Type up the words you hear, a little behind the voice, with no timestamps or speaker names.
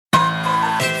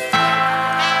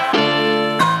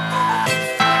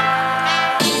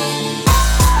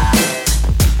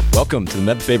Welcome to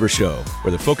the Meb Faber Show,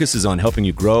 where the focus is on helping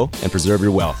you grow and preserve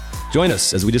your wealth. Join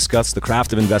us as we discuss the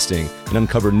craft of investing and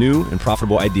uncover new and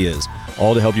profitable ideas,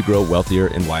 all to help you grow wealthier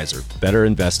and wiser. Better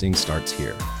investing starts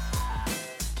here.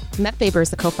 Meb Faber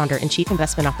is the co-founder and chief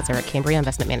investment officer at Cambria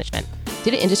Investment Management.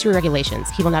 Due to industry regulations,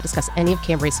 he will not discuss any of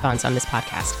Cambria's funds on this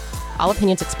podcast. All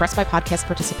opinions expressed by podcast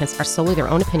participants are solely their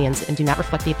own opinions and do not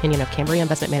reflect the opinion of Cambria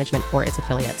Investment Management or its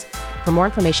affiliates. For more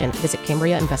information, visit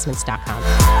CambriaInvestments.com.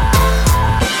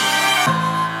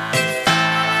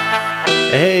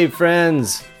 Hey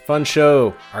friends, fun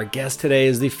show. Our guest today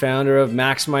is the founder of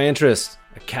Max My Interest,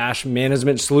 a cash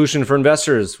management solution for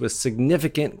investors with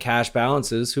significant cash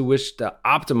balances who wish to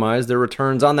optimize their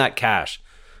returns on that cash.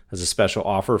 As a special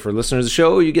offer for listeners of the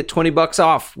show, you get $20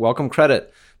 off welcome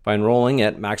credit by enrolling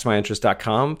at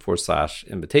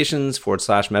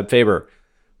maxmyinterest.com/invitations/MebFaber.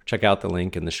 Check out the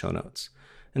link in the show notes.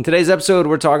 In today's episode,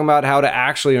 we're talking about how to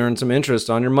actually earn some interest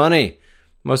on your money.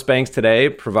 Most banks today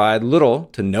provide little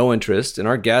to no interest, and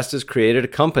our guest has created a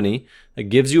company that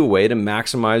gives you a way to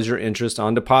maximize your interest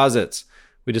on deposits.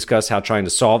 We discuss how trying to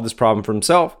solve this problem for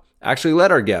himself actually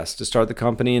led our guest to start the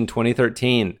company in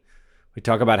 2013. We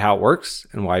talk about how it works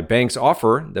and why banks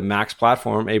offer the Max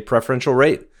platform a preferential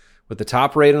rate, with the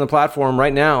top rate on the platform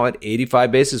right now at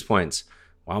 85 basis points,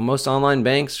 while most online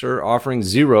banks are offering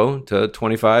 0 to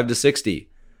 25 to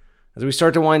 60. As we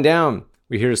start to wind down,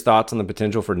 we hear his thoughts on the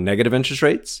potential for negative interest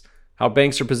rates, how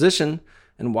banks are positioned,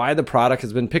 and why the product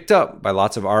has been picked up by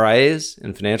lots of RIAs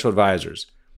and financial advisors.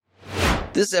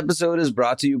 This episode is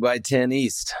brought to you by 10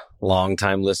 East.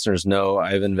 Longtime listeners know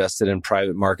I've invested in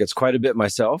private markets quite a bit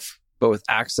myself, but with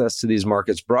access to these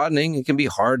markets broadening, it can be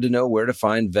hard to know where to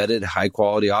find vetted,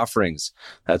 high-quality offerings.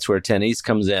 That's where 10 East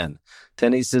comes in.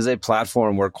 10 East is a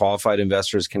platform where qualified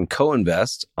investors can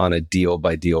co-invest on a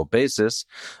deal-by-deal basis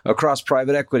across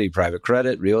private equity, private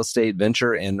credit, real estate,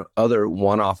 venture, and other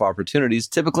one-off opportunities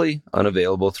typically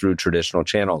unavailable through traditional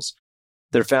channels.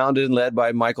 They're founded and led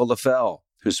by Michael LaFell,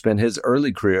 who spent his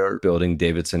early career building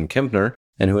Davidson Kempner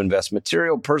and who invests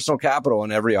material personal capital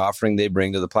in every offering they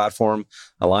bring to the platform,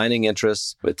 aligning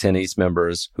interests with 10 East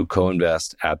members who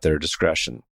co-invest at their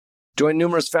discretion. Join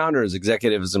numerous founders,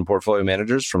 executives, and portfolio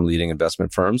managers from leading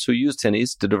investment firms who use 10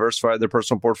 East to diversify their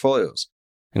personal portfolios.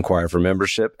 Inquire for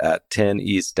membership at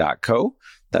 10east.co.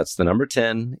 That's the number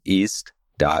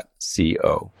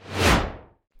 10east.co.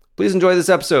 Please enjoy this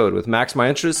episode with Max My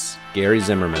Interest, Gary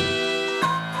Zimmerman.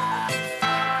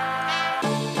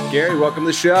 Gary, welcome to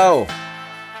the show.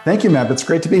 Thank you, Meb. It's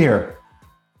great to be here.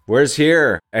 Where's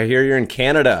here? I hear you're in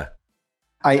Canada.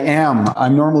 I am.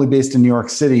 I'm normally based in New York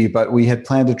City, but we had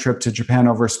planned a trip to Japan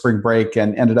over spring break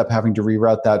and ended up having to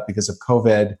reroute that because of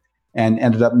COVID and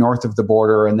ended up north of the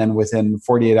border. And then within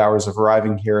 48 hours of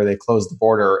arriving here, they closed the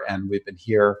border and we've been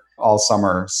here all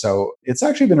summer. So it's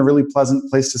actually been a really pleasant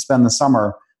place to spend the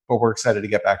summer, but we're excited to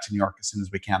get back to New York as soon as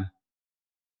we can.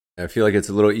 I feel like it's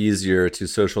a little easier to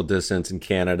social distance in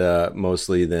Canada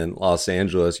mostly than Los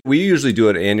Angeles. We usually do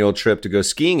an annual trip to go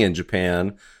skiing in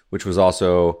Japan, which was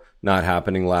also not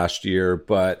happening last year.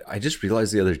 But I just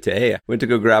realized the other day, I went to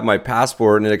go grab my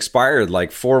passport and it expired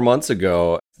like 4 months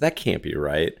ago. That can't be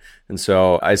right. And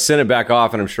so I sent it back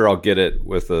off and I'm sure I'll get it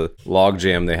with a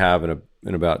logjam they have in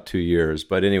about 2 years.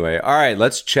 But anyway, all right,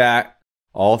 let's chat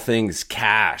all things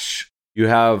cash. You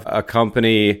have a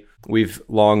company we've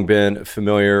long been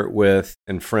familiar with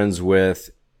and friends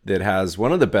with that has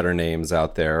one of the better names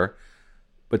out there.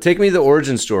 But take me to the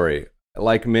origin story.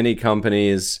 Like many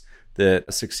companies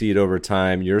that succeed over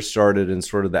time, you're started in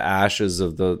sort of the ashes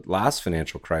of the last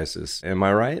financial crisis. Am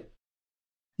I right?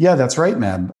 Yeah, that's right,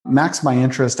 Meb. Max My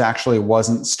Interest actually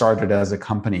wasn't started as a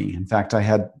company. In fact, I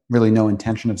had really no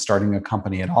intention of starting a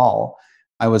company at all.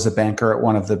 I was a banker at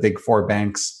one of the big four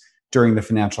banks during the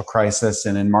financial crisis.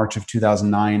 And in March of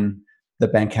 2009, the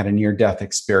bank had a near-death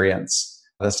experience.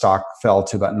 The stock fell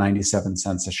to about 97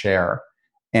 cents a share.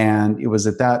 And it was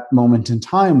at that moment in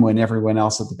time when everyone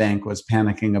else at the bank was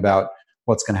panicking about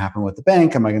what's going to happen with the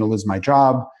bank. Am I going to lose my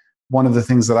job? One of the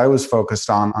things that I was focused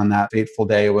on that fateful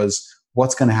day was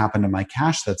what's going to happen to my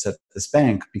cash that's at this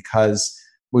bank, because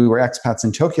we were expats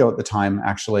in Tokyo at the time,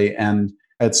 actually, and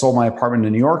I had sold my apartment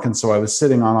in New York. And so I was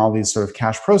sitting on all these sort of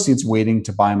cash proceeds waiting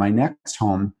to buy my next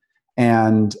home.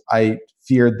 And I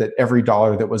feared that every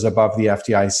dollar that was above the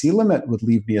FDIC limit would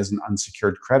leave me as an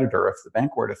unsecured creditor if the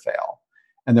bank were to fail.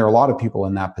 And there are a lot of people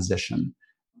in that position.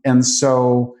 And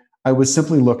so I was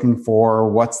simply looking for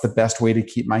what's the best way to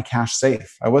keep my cash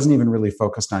safe. I wasn't even really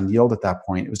focused on yield at that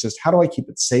point. It was just, how do I keep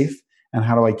it safe and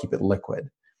how do I keep it liquid?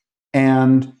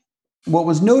 And what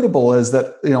was notable is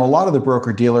that, a lot of the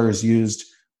broker dealers used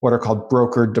what are called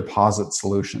brokered deposit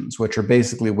solutions, which are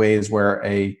basically ways where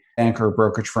a bank or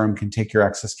brokerage firm can take your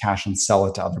excess cash and sell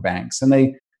it to other banks, and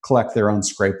they collect their own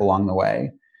scrape along the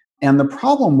way. And the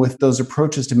problem with those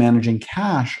approaches to managing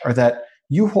cash are that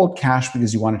you hold cash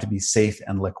because you want it to be safe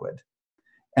and liquid.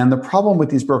 And the problem with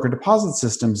these broker deposit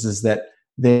systems is that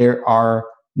they are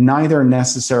neither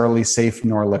necessarily safe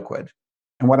nor liquid.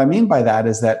 And what I mean by that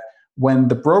is that when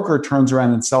the broker turns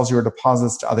around and sells your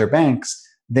deposits to other banks,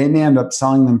 they may end up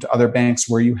selling them to other banks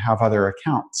where you have other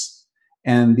accounts.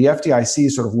 And the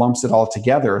FDIC sort of lumps it all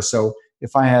together. So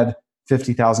if I had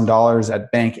 $50,000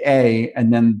 at Bank A,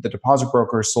 and then the deposit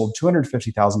broker sold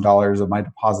 $250,000 of my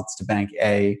deposits to Bank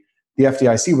A, the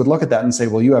FDIC would look at that and say,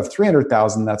 well, you have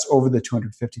 $300,000, that's over the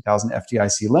 $250,000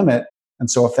 FDIC limit. And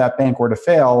so if that bank were to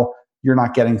fail, you're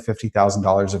not getting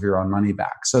 $50,000 of your own money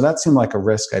back. So that seemed like a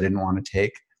risk I didn't want to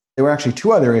take. There were actually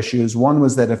two other issues. One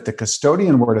was that if the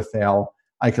custodian were to fail,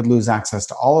 I could lose access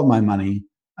to all of my money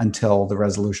until the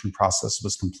resolution process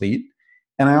was complete.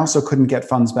 And I also couldn't get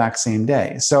funds back same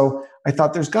day. So I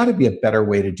thought there's got to be a better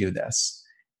way to do this.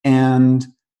 And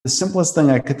the simplest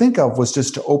thing I could think of was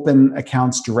just to open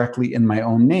accounts directly in my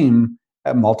own name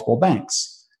at multiple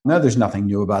banks. Now, there's nothing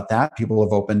new about that. People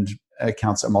have opened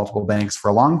accounts at multiple banks for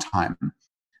a long time.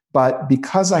 But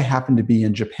because I happened to be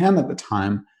in Japan at the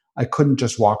time, I couldn't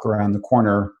just walk around the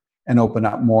corner and open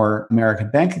up more American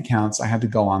bank accounts. I had to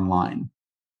go online.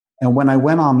 And when I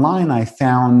went online, I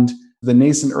found the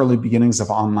nascent early beginnings of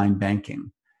online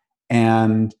banking.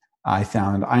 And I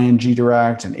found ING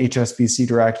Direct and HSBC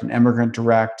Direct and Emigrant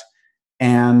Direct.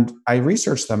 And I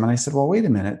researched them and I said, well, wait a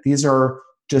minute. These are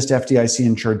just FDIC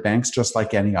insured banks, just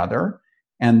like any other.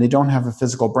 And they don't have a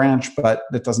physical branch, but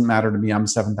that doesn't matter to me. I'm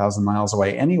 7,000 miles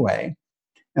away anyway.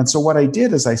 And so what I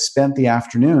did is I spent the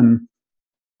afternoon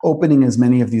opening as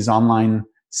many of these online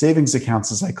savings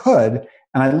accounts as I could.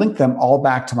 And I linked them all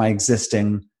back to my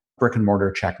existing brick and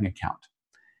mortar checking account.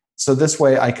 So this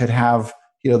way I could have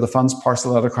the funds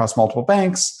parceled out across multiple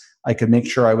banks. I could make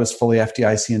sure I was fully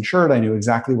FDIC insured. I knew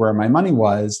exactly where my money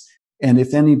was. And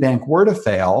if any bank were to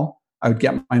fail, I would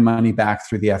get my money back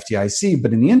through the FDIC.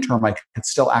 But in the interim, I could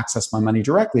still access my money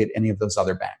directly at any of those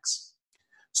other banks.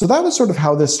 So that was sort of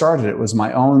how this started. It was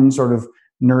my own sort of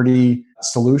nerdy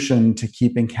solution to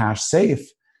keeping cash safe.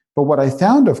 But what I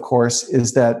found, of course,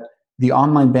 is that the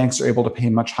online banks are able to pay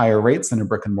much higher rates than a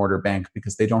brick and mortar bank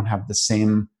because they don't have the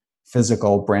same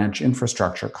physical branch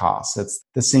infrastructure costs. It's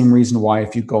the same reason why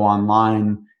if you go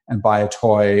online and buy a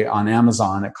toy on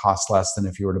Amazon, it costs less than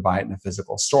if you were to buy it in a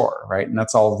physical store, right? And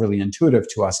that's all really intuitive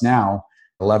to us now,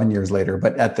 11 years later.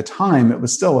 But at the time, it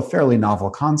was still a fairly novel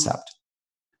concept.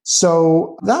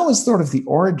 So that was sort of the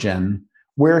origin.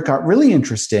 Where it got really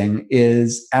interesting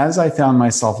is as I found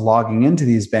myself logging into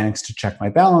these banks to check my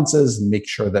balances and make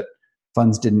sure that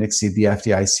funds didn't exceed the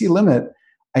FDIC limit,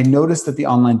 I noticed that the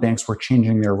online banks were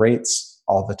changing their rates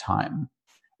all the time.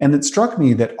 And it struck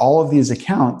me that all of these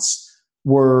accounts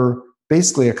were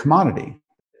basically a commodity.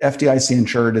 FDIC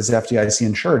insured is FDIC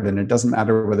insured, and it doesn't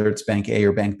matter whether it's Bank A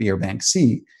or Bank B or Bank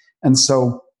C. And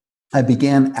so I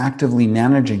began actively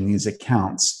managing these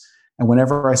accounts. And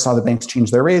whenever I saw the banks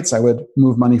change their rates, I would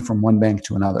move money from one bank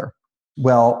to another.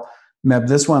 Well, Meb,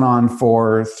 this went on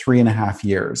for 3.5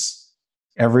 years.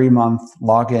 Every month,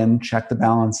 log in, check the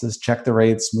balances, check the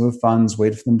rates, move funds,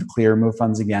 wait for them to clear, move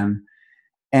funds again.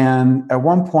 And at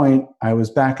one point, I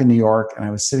was back in New York and I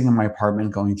was sitting in my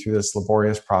apartment going through this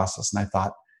laborious process. And I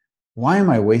thought, why am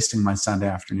I wasting my Sunday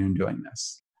afternoon doing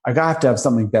this? I have to have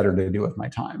something better to do with my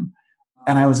time.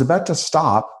 And I was about to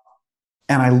stop.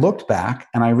 And I looked back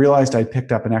and I realized I'd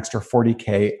picked up an extra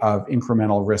 $40K of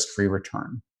incremental risk-free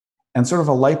return. And sort of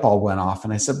a light bulb went off.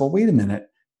 And I said, well, wait a minute.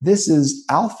 This is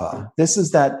alpha. This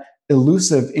is that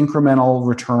elusive incremental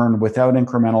return without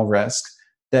incremental risk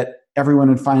that everyone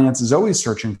in finance is always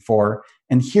searching for.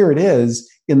 And here it is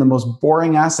in the most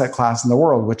boring asset class in the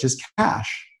world, which is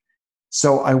cash.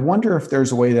 So I wonder if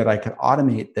there's a way that I could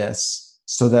automate this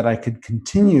so that I could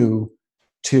continue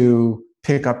to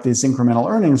pick up these incremental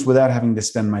earnings without having to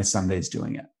spend my Sundays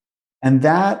doing it. And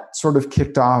that sort of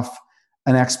kicked off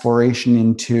an exploration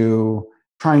into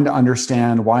trying to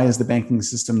understand why is the banking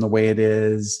system the way it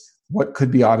is, what could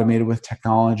be automated with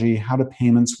technology, how do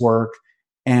payments work.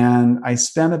 And I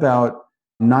spent about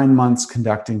 9 months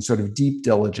conducting sort of deep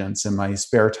diligence in my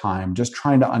spare time, just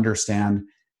trying to understand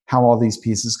how all these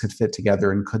pieces could fit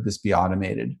together and could this be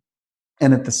automated.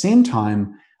 And at the same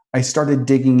time, I started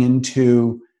digging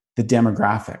into the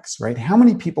demographics, right? How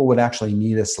many people would actually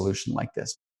need a solution like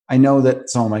this? I know that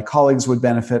some of my colleagues would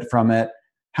benefit from it.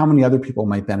 How many other people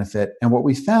might benefit? And what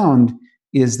we found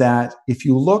is that if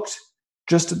you looked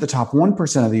just at the top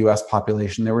 1% of the US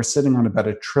population, they were sitting on about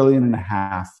 $1.5 trillion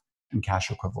in cash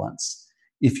equivalents.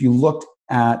 If you looked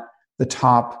at the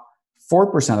top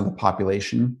 4% of the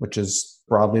population, which is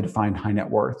broadly defined high net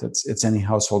worth. It's any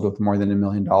household with more than $1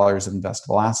 million of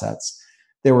investable assets.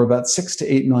 There were about 6 to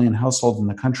 8 million households in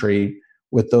the country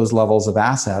with those levels of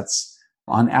assets.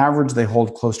 On average, they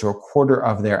hold close to a quarter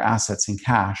of their assets in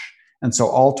cash. And so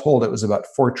all told, it was about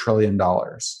 $4 trillion.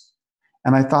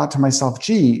 And I thought to myself,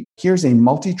 gee, here's a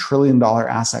multi-trillion-dollar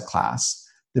asset class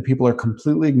that people are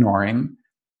completely ignoring.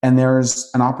 And there's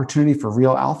an opportunity for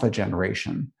real alpha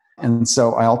generation. And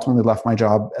so I ultimately left my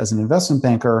job as an investment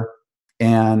banker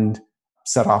and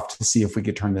set off to see if we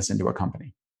could turn this into a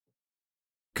company.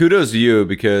 Kudos to you,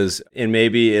 because, and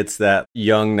maybe it's that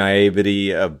young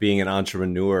naivety of being an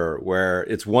entrepreneur where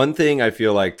it's one thing I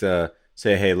feel like to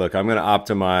say, hey, look, I'm going to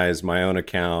optimize my own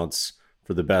accounts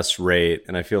for the best rate.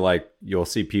 And I feel like you'll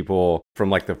see people from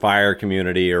like the FIRE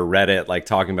community or Reddit like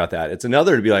talking about that. It's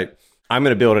another to be like, I'm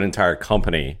going to build an entire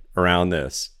company around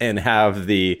this and have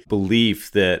the belief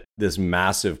that this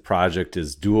massive project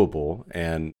is doable.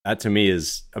 And that to me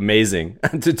is amazing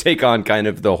to take on kind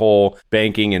of the whole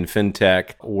banking and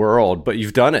fintech world, but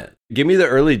you've done it. Give me the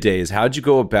early days. How'd you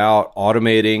go about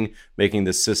automating, making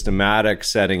this systematic,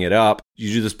 setting it up? Did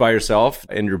you do this by yourself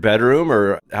in your bedroom,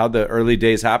 or how'd the early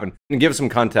days happen? And give us some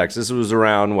context. This was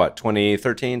around what,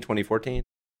 2013, 2014?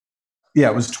 Yeah,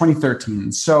 it was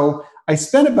 2013. So I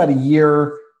spent about a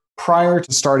year prior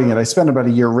to starting it. I spent about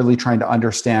a year really trying to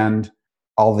understand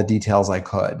all the details I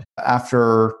could.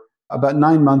 After about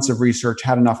 9 months of research,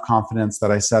 had enough confidence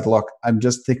that I said, look, I'm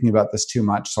just thinking about this too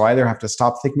much. So I either have to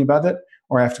stop thinking about it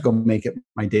or I have to go make it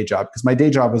my day job, because my day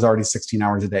job was already 16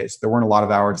 hours a day. So there weren't a lot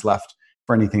of hours left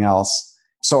for anything else.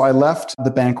 So I left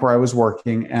the bank where I was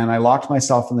working and I locked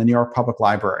myself in the New York Public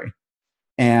Library.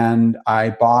 And I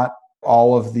bought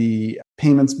all of the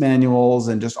payments manuals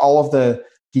and just all of the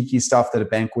geeky stuff that a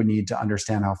bank would need to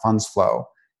understand how funds flow.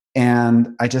 And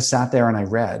I just sat there and I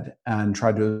read and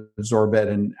tried to absorb it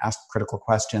and ask critical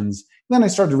questions. And then I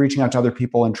started reaching out to other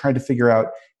people and tried to figure out,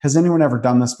 has anyone ever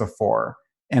done this before?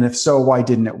 And if so, why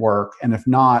didn't it work? And if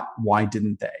not, why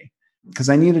didn't they? Because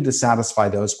I needed to satisfy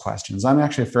those questions. I'm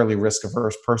actually a fairly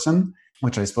risk-averse person,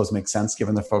 which I suppose makes sense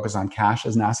given the focus on cash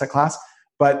as an asset class.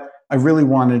 But I really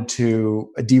wanted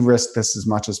to de-risk this as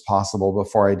much as possible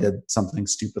before I did something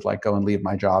stupid like go and leave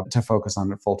my job to focus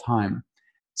on it full time.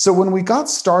 So when we got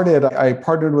started, I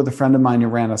partnered with a friend of mine who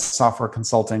ran a software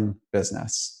consulting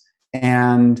business.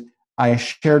 And I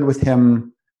shared with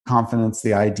him confidence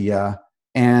the idea.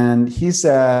 And he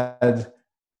said,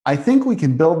 I think we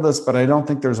can build this, but I don't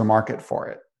think there's a market for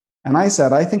it. And I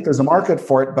said, I think there's a market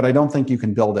for it, but I don't think you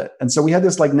can build it. And so we had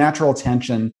this like natural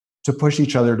tension to push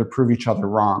each other, to prove each other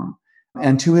wrong.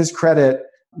 And to his credit,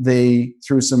 they,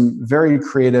 through some very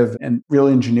creative and real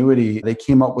ingenuity, they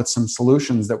came up with some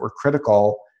solutions that were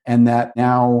critical and that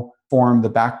now form the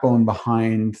backbone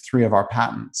behind 3 of our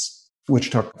patents, which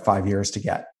took 5 years to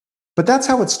get. But that's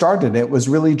how it started. It was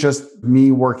really just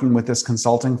me working with this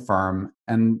consulting firm,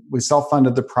 and we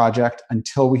self-funded the project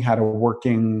until we had a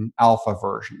working alpha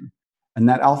version. And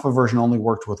that alpha version only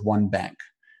worked with one bank.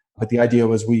 But the idea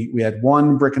was we had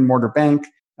one brick and mortar bank,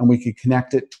 and we could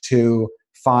connect it to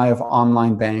 5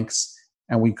 online banks,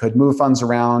 and we could move funds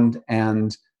around,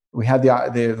 and we had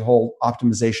the whole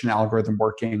optimization algorithm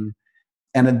working.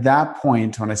 And at that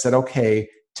point, when I said, okay,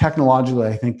 technologically,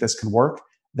 I think this can work,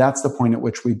 that's the point at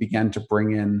which we began to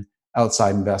bring in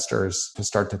outside investors to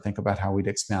start to think about how we'd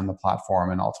expand the platform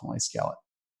and ultimately scale it.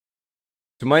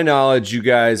 To my knowledge, you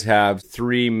guys have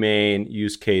 3 main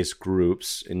use case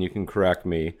groups, and you can correct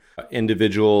me: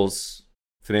 individuals,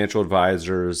 financial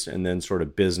advisors, and then sort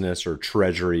of business or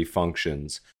treasury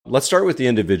functions. Let's start with the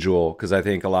individual, because I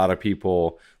think a lot of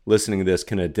people listening to this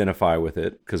can identify with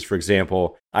it. Because, for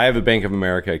example, I have a Bank of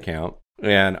America account,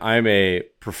 and I'm a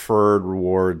preferred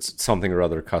rewards something or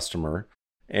other customer.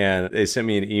 And they sent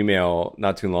me an email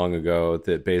not too long ago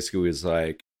that basically was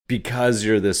like, because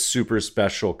you're this super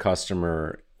special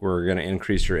customer, we're going to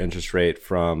increase your interest rate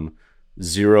from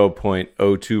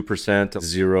 0.02% to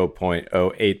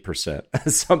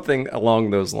 0.08%, something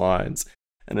along those lines.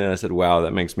 And then I said, wow,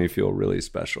 that makes me feel really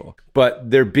special.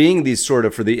 But there being these sort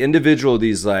of, for the individual,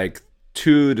 these like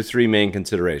 2 to 3 main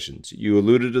considerations. You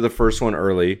alluded to the first one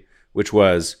early, which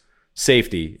was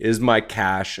safety. Is my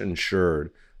cash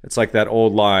insured? It's like that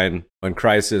old line, in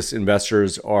crisis,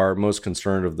 investors are most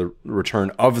concerned of the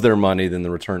return of their money than the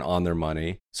return on their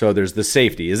money. So there's the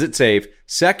safety. Is it safe?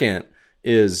 Second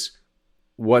is,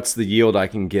 what's the yield I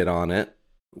can get on it,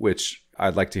 which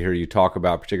I'd like to hear you talk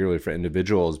about, particularly for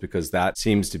individuals, because that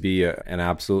seems to be an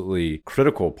absolutely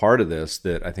critical part of this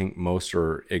that I think most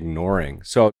are ignoring.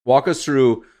 So walk us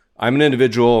through I'm an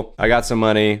individual. I got some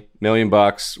money,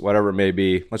 $1,000,000, whatever it may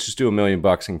be. Let's just do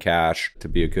 $1,000,000 in cash to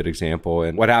be a good example.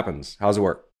 And what happens? How does it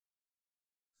work?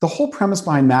 The whole premise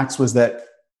behind Max was that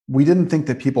we didn't think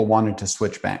that people wanted to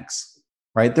switch banks,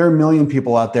 right? There are a million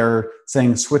people out there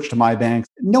saying, switch to my bank.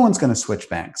 No one's going to switch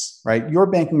banks, right? Your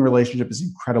banking relationship is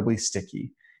incredibly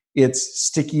sticky. It's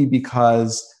sticky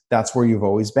because that's where you've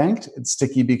always banked. It's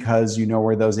sticky because you know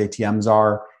where those ATMs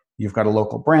are. You've got a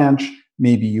local branch.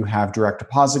 Maybe you have direct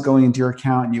deposit going into your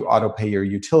account and you auto pay your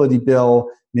utility bill.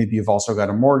 Maybe you've also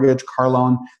got a mortgage, car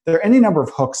loan. There are any number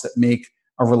of hooks that make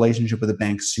a relationship with a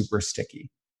bank super sticky.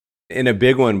 And a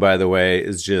big one, by the way,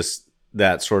 is just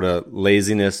that sort of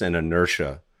laziness and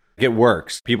inertia. It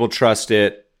works. People trust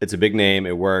it. It's a big name.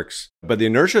 It works. But the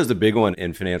inertia is the big one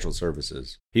in financial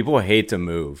services. People hate to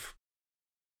move.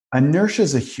 Inertia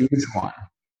is a huge one.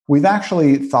 We've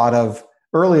actually thought of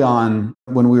early on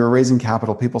when we were raising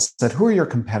capital, people said, who are your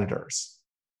competitors?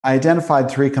 I identified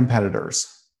 3 competitors: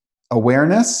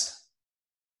 awareness,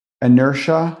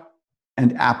 inertia,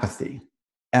 and apathy.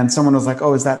 And someone was like,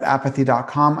 oh, is that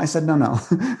apathy.com? I said, no.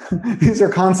 These are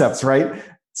concepts, right?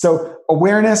 So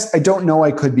awareness, I don't know,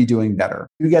 I could be doing better.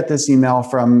 You get this email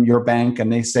from your bank and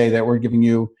they say that we're giving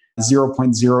you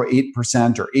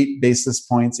 0.08% or 8 basis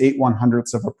points,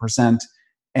 0.08%,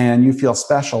 and you feel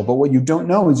special. But what you don't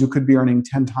know is you could be earning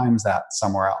 10 times that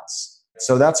somewhere else.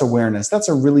 So that's awareness. That's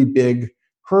a really big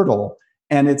hurdle.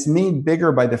 And it's made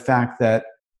bigger by the fact that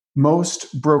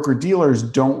most broker dealers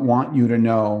don't want you to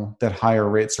know that higher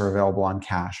rates are available on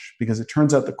cash, because it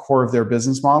turns out the core of their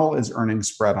business model is earning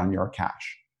spread on your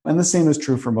cash. And the same is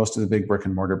true for most of the big brick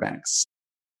and mortar banks.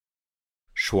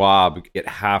 Schwab get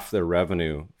half their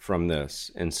revenue from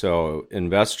this. And so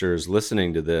investors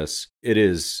listening to this, it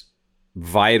is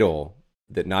vital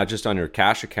that not just on your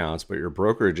cash accounts, but your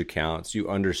brokerage accounts, you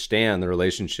understand the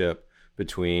relationship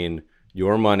between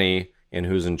your money and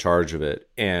who's in charge of it.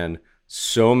 And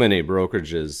so many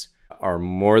brokerages are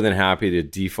more than happy to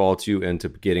default you into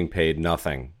getting paid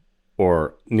nothing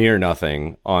or near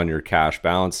nothing on your cash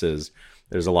balances.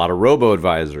 There's a lot of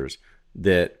robo-advisors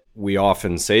that we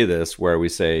often say this, where we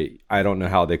say, I don't know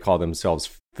how they call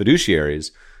themselves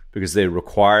fiduciaries, because they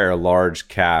require a large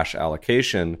cash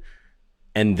allocation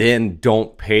and then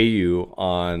don't pay you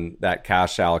on that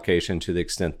cash allocation to the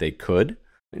extent they could.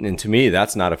 And to me,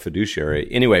 that's not a fiduciary.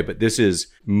 Anyway, but this is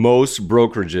most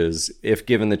brokerages, if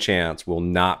given the chance, will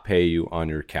not pay you on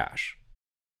your cash.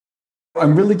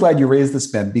 I'm really glad you raised this,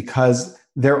 Ben, because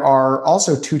there are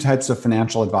also 2 types of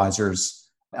financial advisors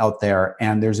out there,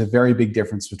 and there's a very big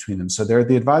difference between them. So there are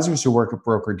the advisors who work at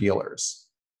broker dealers,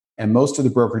 and most of the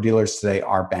broker dealers today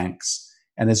are banks.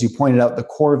 And as you pointed out, the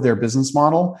core of their business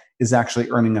model is actually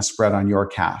earning a spread on your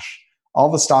cash.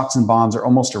 All the stocks and bonds are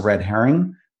almost a red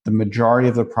herring. The majority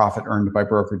of the profit earned by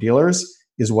broker dealers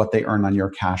is what they earn on your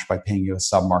cash by paying you a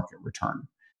sub-market return.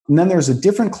 And then there's a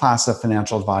different class of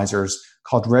financial advisors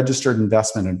called registered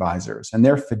investment advisors, and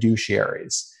they're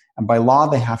fiduciaries. And by law,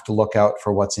 they have to look out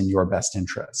for what's in your best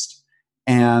interest.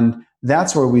 And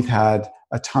that's where we've had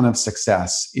a ton of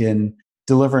success in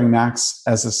delivering Max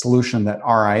as a solution that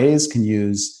RIAs can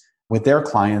use with their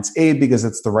clients, A, because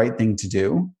it's the right thing to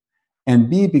do, and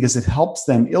B, because it helps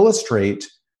them illustrate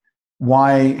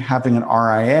why having an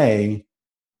RIA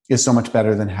is so much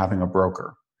better than having a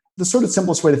broker. The sort of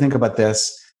simplest way to think about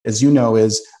this, as you know,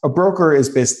 is a broker is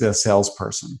basically a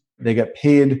salesperson. They get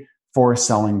paid for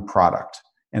selling product.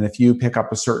 And if you pick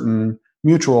up a certain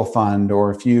mutual fund,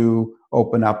 or if you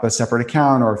open up a separate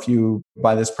account, or if you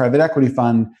buy this private equity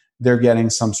fund, they're getting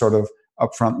some sort of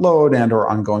upfront load and or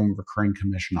ongoing recurring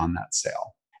commission on that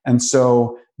sale. And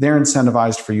so they're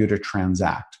incentivized for you to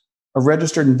transact. A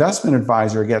registered investment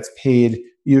advisor gets paid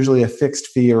usually a fixed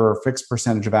fee or a fixed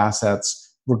percentage of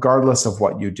assets, regardless of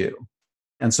what you do.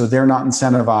 And so they're not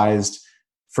incentivized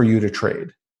for you to trade.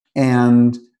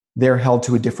 And they're held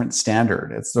to a different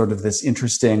standard. It's sort of this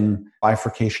interesting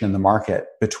bifurcation in the market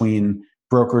between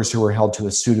brokers who are held to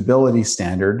a suitability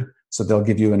standard. So they'll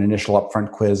give you an initial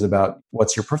upfront quiz about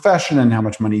what's your profession and how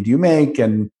much money do you make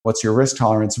and what's your risk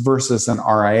tolerance, versus an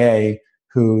RIA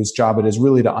whose job it is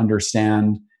really to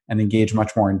understand and engage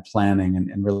much more in planning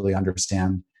and really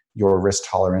understand your risk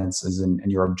tolerances and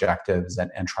your objectives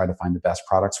and try to find the best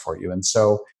products for you. And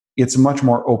so it's a much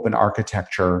more open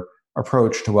architecture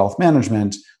approach to wealth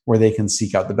management, where they can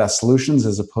seek out the best solutions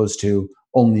as opposed to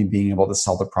only being able to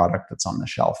sell the product that's on the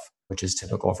shelf, which is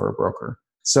typical for a broker.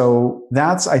 So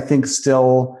that's, I think,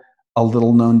 still a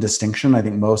little known distinction. I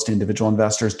think most individual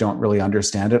investors don't really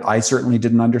understand it. I certainly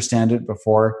didn't understand it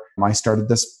before I started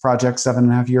this project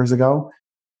 7.5 years ago.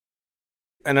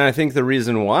 And I think the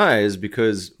reason why is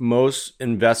because most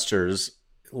investors,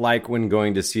 like when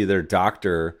going to see their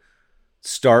doctor,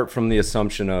 start from the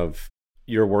assumption of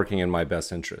you're working in my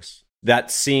best interest.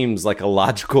 That seems like a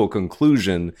logical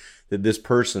conclusion that this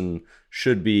person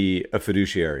should be a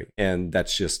fiduciary, and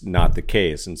that's just not the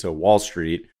case. And so Wall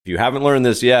Street, if you haven't learned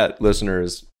this yet,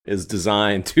 listeners, is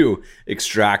designed to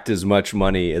extract as much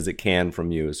money as it can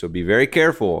from you. So be very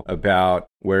careful about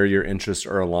where your interests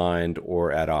are aligned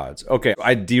or at odds. Okay,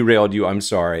 I derailed you. I'm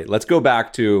sorry. Let's go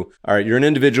back to, all right, you're an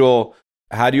individual.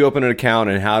 How do you open an account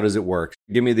and how does it work?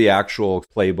 Give me the actual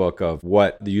playbook of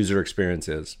what the user experience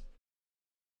is.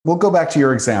 We'll go back to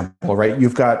your example, right?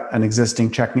 You've got an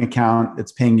existing checking account.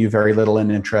 It's paying you very little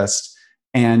in interest,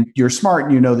 and you're smart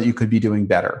and you know that you could be doing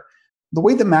better. The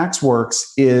way that Max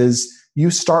works is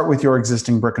you start with your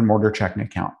existing brick and mortar checking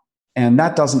account, and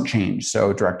that doesn't change.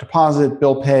 So direct deposit,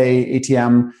 bill pay,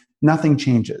 ATM, nothing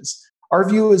changes. Our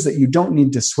view is that you don't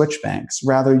need to switch banks.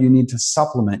 Rather, you need to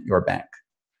supplement your bank.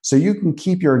 So you can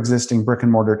keep your existing brick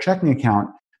and mortar checking account,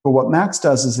 but what Max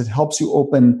does is it helps you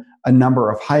open a number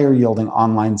of higher yielding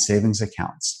online savings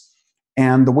accounts.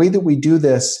 And the way that we do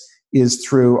this is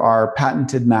through our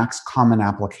patented Max Common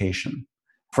application.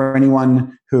 For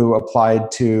anyone who applied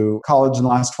to college in the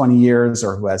last 20 years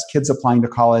or who has kids applying to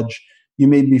college, you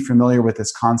may be familiar with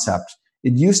this concept.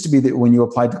 It used to be that when you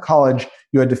applied to college,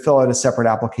 you had to fill out a separate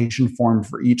application form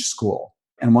for each school.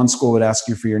 And one school would ask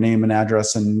you for your name and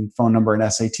address and phone number and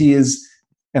SATs,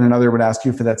 and another would ask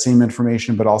you for that same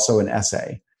information, but also an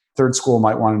essay. Third school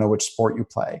might want to know which sport you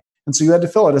play. And so you had to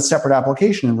fill out a separate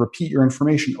application and repeat your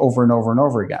information over and over and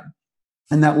over again.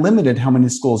 And that limited how many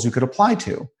schools you could apply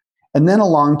to. And then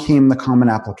along came the Common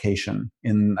application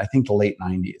in, I think, the late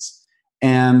 90s.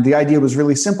 And the idea was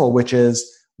really simple, which is,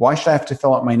 why should I have to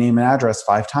fill out my name and address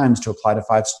 5 times to apply to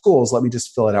 5 schools? Let me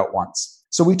just fill it out once.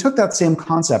 So we took that same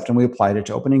concept and we applied it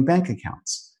to opening bank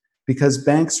accounts, because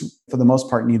banks, for the most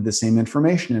part, need the same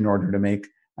information in order to make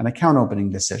an account opening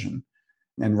decision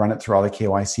and run it through all the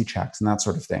KYC checks and that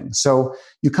sort of thing. So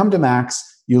you come to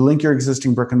Max, you link your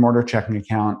existing brick and mortar checking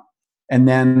account, and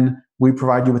then we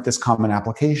provide you with this Common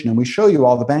application, and we show you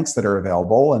all the banks that are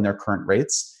available and their current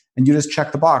rates. And you just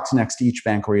check the box next to each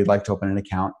bank where you'd like to open an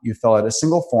account. You fill out a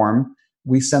single form.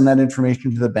 We send that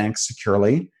information to the bank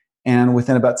securely. And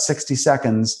within about 60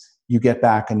 seconds, you get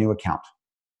back a new account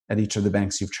at each of the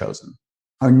banks you've chosen.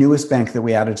 Our newest bank that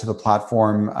we added to the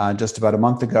platform just about a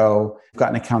month ago got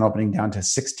an account opening down to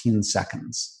 16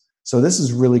 seconds. So this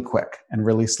is really quick and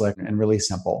really slick and really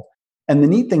simple. And the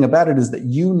neat thing about it is that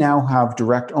you now have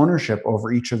direct ownership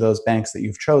over each of those banks that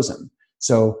you've chosen.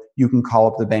 So you can call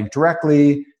up the bank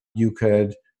directly. You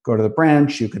could go to the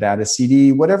branch. You could add a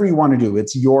CD, whatever you want to do.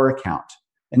 It's your account.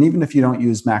 And even if you don't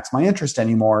use Max My Interest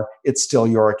anymore, it's still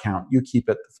your account. You keep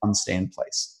it, the funds stay in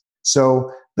place. So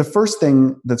the first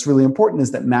thing that's really important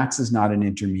is that Max is not an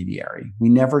intermediary. We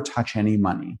never touch any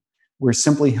money. We're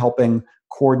simply helping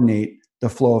coordinate the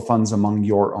flow of funds among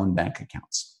your own bank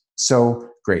accounts. So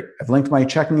great. I've linked my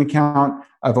checking account.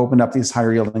 I've opened up these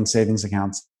higher yielding savings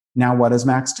accounts. Now what does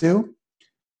Max do?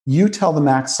 You tell the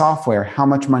Max software how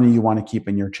much money you want to keep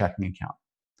in your checking account.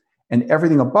 And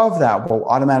everything above that will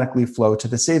automatically flow to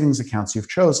the savings accounts you've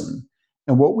chosen.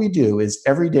 And what we do is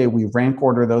every day we rank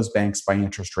order those banks by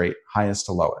interest rate, highest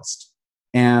to lowest.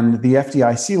 And the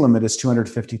FDIC limit is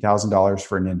 $250,000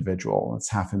 for an individual. It's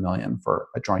 $500,000 for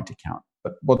a joint account,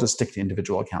 but we'll just stick to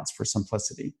individual accounts for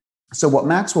simplicity. So what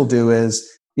Max will do is,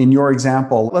 in your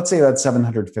example, let's say you had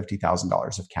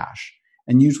 $750,000 of cash,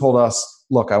 and you told us,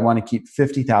 look, I want to keep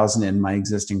 $50,000 in my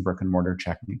existing brick and mortar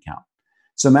checking account.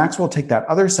 So Max will take that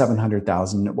other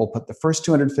 $700,000, it will put the first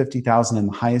 $250,000 in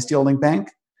the highest yielding bank,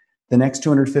 the next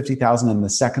 $250,000 in the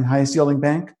second highest yielding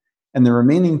bank, and the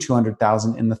remaining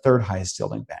 $200,000 in the third highest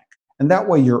yielding bank. And that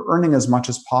way you're earning as much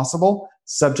as possible,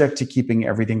 subject to keeping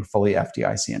everything fully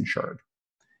FDIC insured.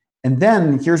 And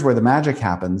then here's where the magic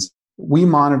happens. We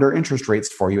monitor interest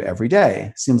rates for you every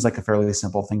day. Seems like a fairly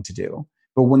simple thing to do.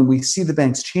 But when we see the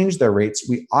banks change their rates,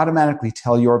 we automatically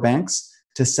tell your banks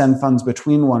to send funds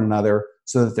between one another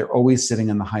so that they're always sitting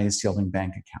in the highest yielding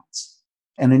bank accounts.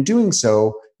 And in doing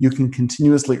so, you can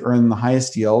continuously earn the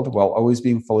highest yield while always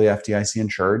being fully FDIC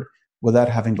insured without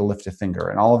having to lift a finger.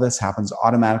 And all of this happens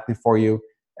automatically for you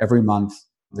every month.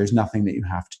 There's nothing that you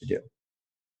have to do.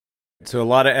 So a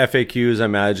lot of FAQs, I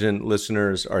imagine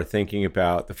listeners are thinking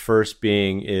about. The first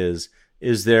being is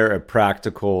there a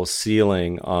practical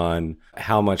ceiling on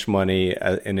how much money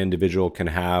an individual can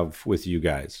have with you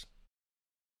guys?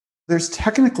 There's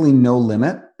technically no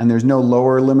limit, and there's no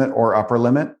lower limit or upper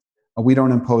limit. We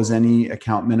don't impose any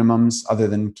account minimums other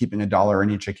than keeping $1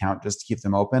 in each account just to keep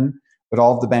them open. But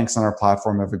all of the banks on our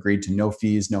platform have agreed to no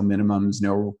fees, no minimums,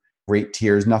 no rate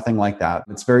tiers, nothing like that.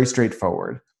 It's very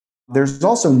straightforward. There's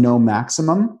also no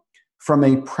maximum. From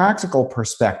a practical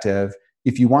perspective,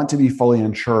 if you want to be fully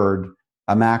insured,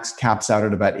 a max caps out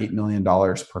at about $8 million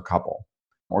per couple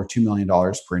or $2 million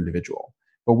per individual.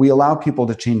 But we allow people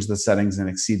to change the settings and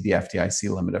exceed the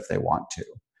FDIC limit if they want to.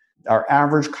 Our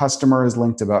average customer is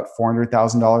linked about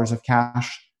 $400,000 of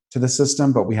cash to the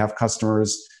system, but we have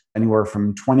customers anywhere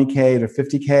from 20K to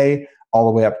 50K, all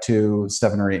the way up to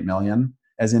 7 or 8 million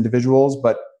as individuals.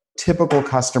 But typical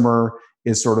customer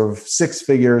is sort of 6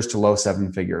 figures to low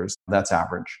 7 figures. That's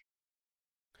average.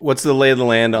 What's the lay of the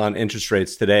land on interest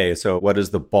rates today? So what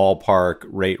is the ballpark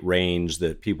rate range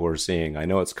that people are seeing? I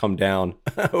know it's come down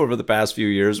over the past few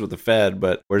years with the Fed,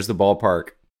 but where's the ballpark?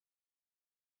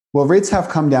 Well, rates have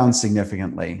come down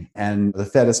significantly, and the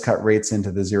Fed has cut rates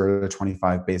into the 0 to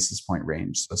 25 basis point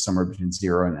range, so somewhere between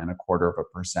 0 and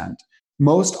 0.25%.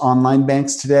 Most online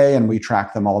banks today, and we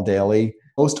track them all daily,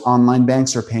 most online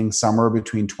banks are paying somewhere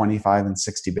between 25 and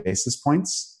 60 basis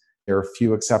points. There are a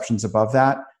few exceptions above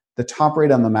that. The top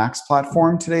rate on the Max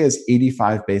platform today is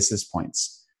 85 basis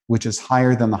points, which is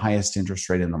higher than the highest interest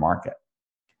rate in the market.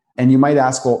 And you might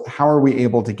ask, well, how are we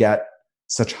able to get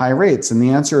such high rates? And the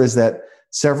answer is that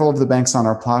several of the banks on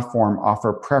our platform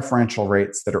offer preferential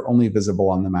rates that are only visible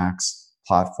on the Max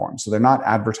platform. So they're not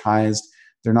advertised,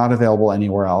 they're not available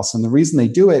anywhere else. And the reason they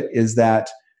do it is that,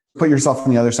 put yourself on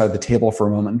the other side of the table for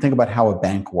a moment and think about how a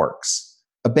bank works.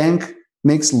 A bank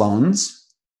makes loans.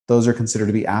 Those are considered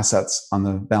to be assets on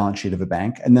the balance sheet of a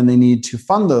bank. And then they need to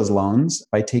fund those loans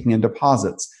by taking in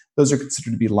deposits. Those are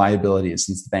considered to be liabilities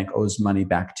since the bank owes money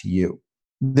back to you.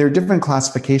 There are different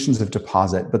classifications of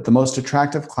deposit, but the most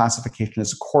attractive classification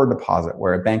is a core deposit,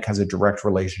 where a bank has a direct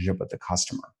relationship with the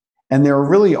customer. And there are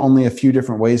really only a few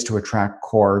different ways to attract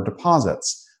core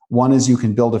deposits. One is you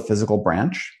can build a physical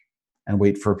branch and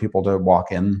wait for people to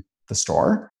walk in the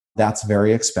store. That's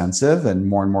very expensive, and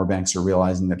more banks are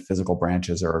realizing that physical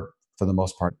branches are, for the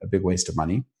most part, a big waste of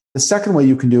money. The second way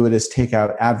you can do it is take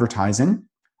out advertising.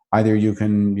 Either you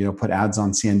can, put ads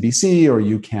on CNBC, or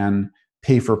you can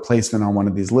pay for placement on one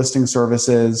of these listing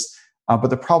services. But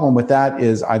the problem with that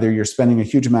is either you're spending a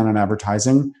huge amount on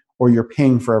advertising, or you're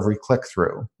paying for every click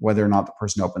through, whether or not the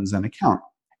person opens an account.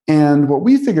 And what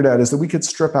we figured out is that we could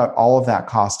strip out all of that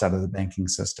cost out of the banking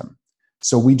system.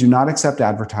 So we do not accept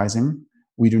advertising.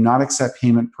 We do not accept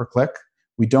payment per click.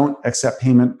 We don't accept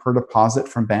payment per deposit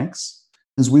from banks,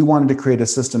 because we wanted to create a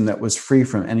system that was free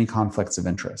from any conflicts of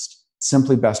interest.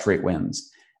 Simply best rate wins.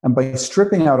 And by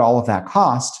stripping out all of that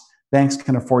cost, banks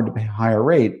can afford to pay a higher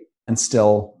rate and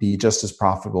still be just as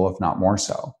profitable, if not more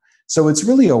so. So it's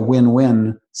really a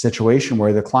win-win situation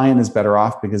where the client is better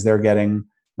off because they're getting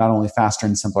not only faster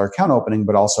and simpler account opening,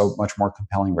 but also much more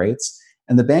compelling rates.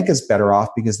 And the bank is better off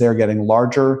because they're getting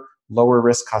larger, lower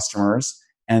risk customers,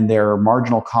 and their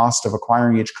marginal cost of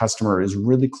acquiring each customer is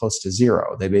really close to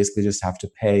zero. They basically just have to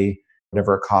pay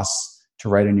whatever it costs to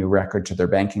write a new record to their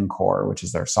banking core, which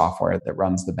is their software that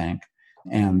runs the bank,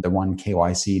 and the one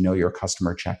KYC, know your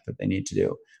customer check that they need to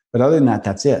do. But other than that,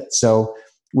 that's it. So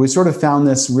we sort of found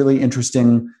this really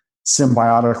interesting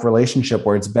symbiotic relationship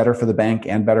where it's better for the bank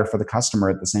and better for the customer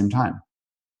at the same time.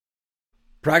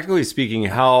 Practically speaking,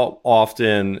 how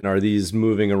often are these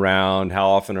moving around? How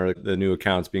often are the new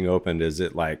accounts being opened? Is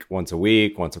it like once a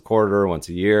week, once a quarter, once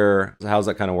a year? How's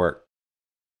that kind of work?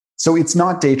 So it's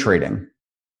not day trading,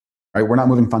 right? We're not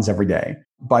moving funds every day.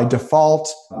 By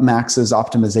default, Max's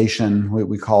optimization,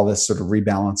 we call this sort of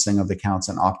rebalancing of the accounts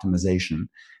and optimization.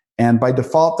 And by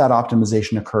default, that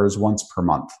optimization occurs once per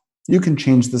month. You can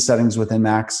change the settings within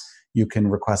Max. You can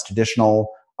request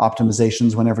additional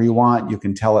optimizations whenever you want. You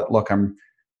can tell it, look, I'm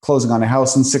closing on a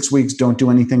house in 6 weeks, don't do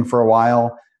anything for a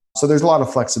while. So there's a lot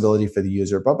of flexibility for the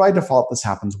user. But by default, this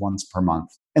happens once per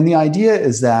month. And the idea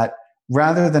is that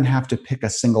rather than have to pick a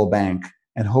single bank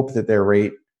and hope that their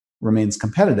rate remains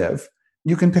competitive,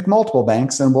 you can pick multiple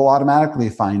banks and we'll automatically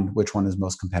find which one is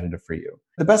most competitive for you.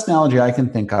 The best analogy I can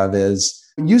think of is,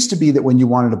 it used to be that when you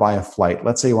wanted to buy a flight,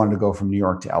 let's say you wanted to go from New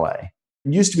York to LA, it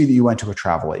used to be that you went to a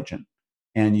travel agent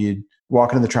and you'd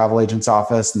walk into the travel agent's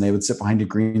office and they would sit behind a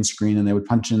green screen and they would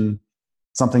punch in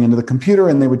something into the computer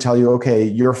and they would tell you, okay,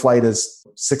 your flight is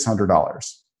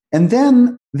 $600. And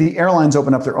then the airlines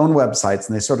opened up their own websites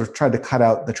and they sort of tried to cut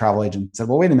out the travel agent and said,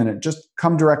 well, wait a minute, just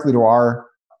come directly to our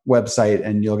website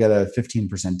and you'll get a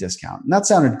 15% discount. And that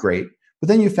sounded great. But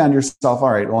then you found yourself,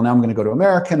 all right, well, now I'm going to go to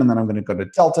American and then I'm going to go to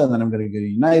Delta and then I'm going to go to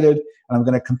United and I'm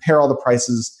going to compare all the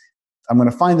prices. I'm going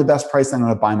to find the best price and I'm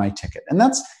going to buy my ticket. And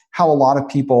that's how a lot of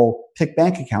people pick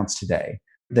bank accounts today.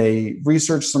 They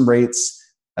research some rates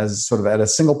as sort of at a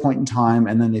single point in time,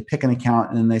 and then they pick an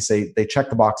account and then they check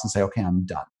the box and say, okay, I'm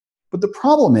done. But the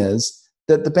problem is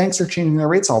that the banks are changing their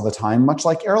rates all the time, much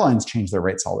like airlines change their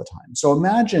rates all the time. So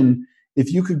imagine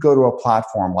if you could go to a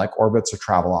platform like Orbitz or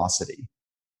Travelocity,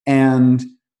 and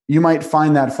you might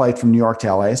find that flight from New York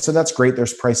to LA. So that's great.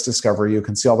 There's price discovery. You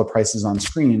can see all the prices on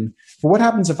screen. But what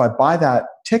happens if I buy that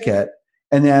ticket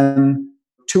and then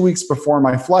 2 weeks before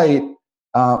my flight,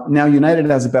 now United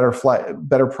has a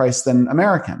better price than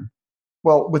American?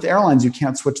 Well, with airlines, you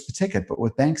can't switch the ticket, but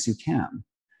with banks, you can.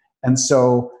 And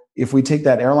so if we take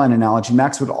that airline analogy,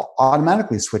 Max would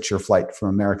automatically switch your flight from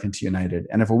American to United.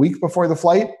 And if a week before the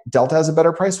flight, Delta has a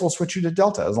better price, we'll switch you to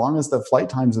Delta. As long as the flight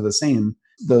times are the same,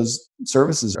 those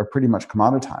services are pretty much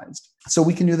commoditized. So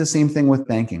we can do the same thing with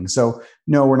banking. So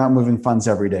no, we're not moving funds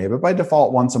every day, but by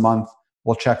default, once a month,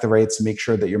 we'll check the rates and make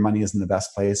sure that your money is in the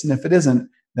best place. And if it isn't,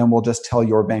 then we'll just tell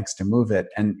your banks to move it.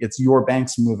 And it's your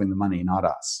banks moving the money, not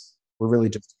us. We're really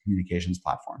just a communications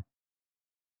platform.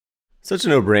 Such a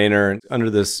no-brainer under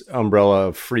this umbrella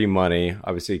of free money.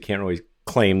 Obviously, you can't really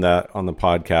claim that on the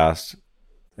podcast,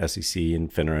 SEC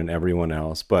and FINRA and everyone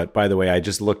else. But by the way, I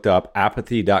just looked up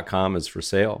apathy.com is for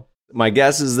sale. My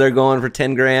guess is they're going for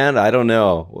 10 grand. I don't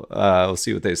know. We'll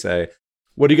see what they say.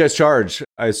 What do you guys charge?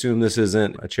 I assume this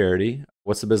isn't a charity.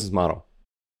 What's the business model?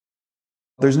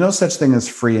 There's no such thing as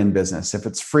free in business. If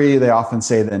it's free, they often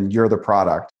say, then you're the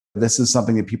product. This is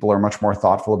something that people are much more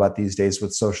thoughtful about these days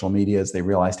with social media as they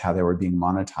realized how they were being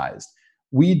monetized.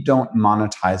 We don't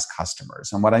monetize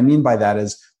customers. And what I mean by that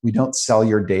is we don't sell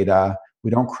your data. We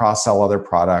don't cross-sell other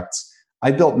products.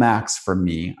 I built Max for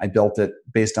me. I built it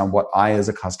based on what I as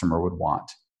a customer would want.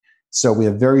 So we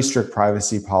have very strict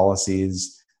privacy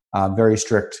policies, very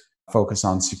strict focus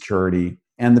on security.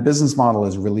 And the business model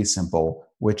is really simple,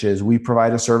 which is we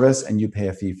provide a service and you pay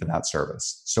a fee for that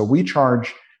service. So we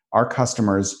charge our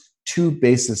customers 2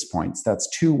 basis points. That's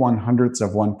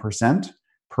 0.02%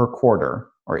 per quarter,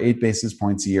 or 8 basis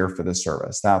points a year for the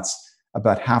service. That's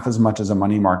about half as much as a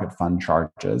money market fund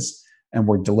charges. And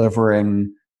we're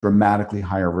delivering dramatically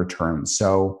higher returns.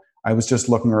 So I was just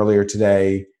looking earlier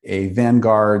today, a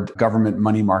Vanguard government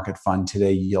money market fund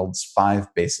today yields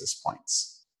 5 basis points.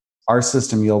 Our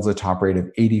system yields a top rate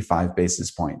of 85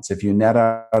 basis points. If you net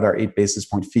out our 8 basis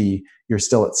point fee, you're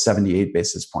still at 78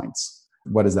 basis points.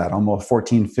 What is that? Almost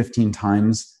 14, 15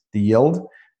 times the yield.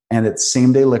 And it's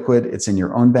same day liquid. It's in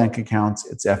your own bank accounts.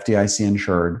 It's FDIC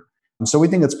insured. And so we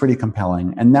think it's pretty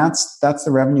compelling. And that's the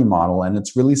revenue model. And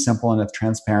it's really simple and it's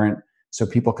transparent so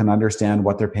people can understand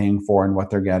what they're paying for and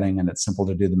what they're getting. And it's simple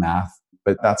to do the math.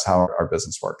 But that's how our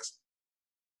business works.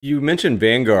 You mentioned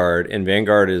Vanguard, and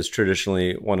Vanguard is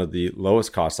traditionally one of the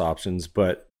lowest cost options,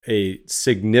 but a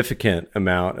significant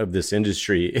amount of this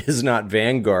industry is not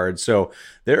Vanguard. So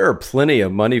there are plenty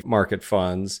of money market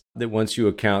funds that once you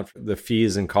account for the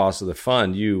fees and costs of the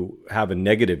fund, you have a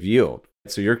negative yield.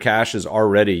 So your cash is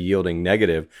already yielding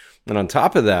negative. And on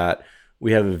top of that,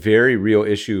 we have a very real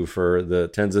issue for the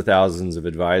tens of thousands of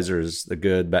advisors, the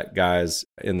good guys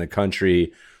in the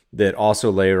country that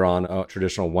also layer on a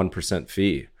traditional 1%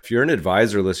 fee. If you're an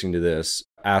advisor listening to this,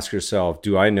 ask yourself,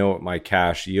 do I know what my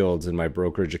cash yields in my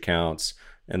brokerage accounts?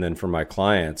 And then for my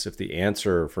clients, if the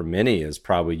answer for many is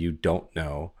probably you don't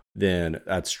know, then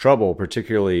that's trouble,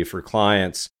 particularly for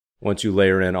clients. Once you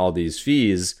layer in all these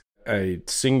fees, a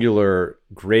singular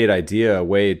great idea, a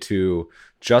way to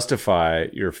justify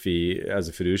your fee as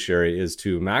a fiduciary is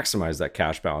to maximize that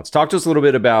cash balance. Talk to us a little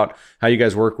bit about how you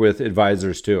guys work with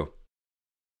advisors too.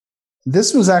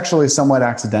 This was actually somewhat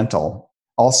accidental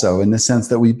also, in the sense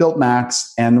that we built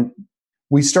Max and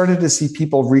we started to see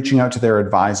people reaching out to their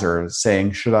advisors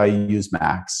saying, should I use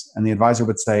Max? And the advisor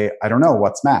would say, I don't know,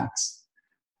 what's Max?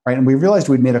 Right? And we realized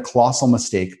we'd made a colossal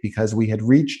mistake because we had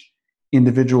reached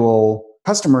individual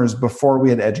customers before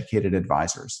we had educated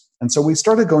advisors. And so we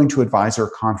started going to advisor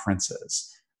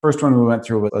conferences. First one we went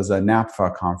through was a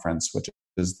NAPFA conference, which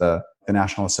is the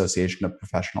National Association of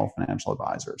Professional Financial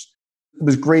Advisors. It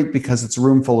was great because it's a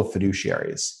room full of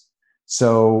fiduciaries.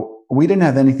 So we didn't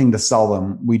have anything to sell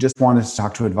them. We just wanted to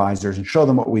talk to advisors and show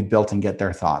them what we'd built and get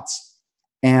their thoughts.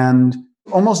 And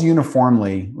almost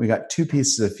uniformly, we got 2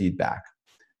 pieces of feedback.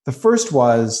 The first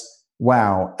was,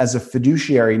 wow, as a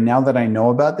fiduciary, now that I know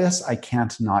about this, I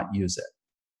can't not use it.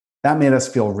 That made us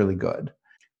feel really good,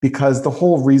 because the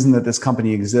whole reason that this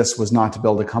company exists was not to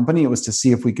build a company. It was to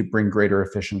see if we could bring greater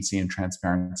efficiency and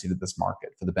transparency to this market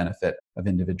for the benefit of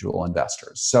individual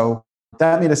investors. So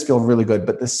that made us feel really good.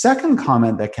 But the second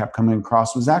comment that kept coming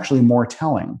across was actually more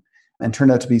telling and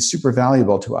turned out to be super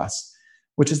valuable to us,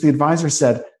 which is the advisor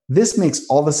said, this makes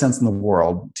all the sense in the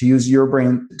world. To use your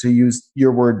word,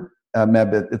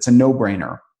 Meb, it's a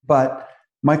no-brainer. But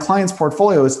my client's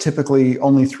portfolio is typically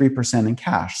only 3% in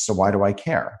cash, so why do I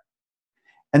care?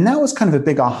 And that was kind of a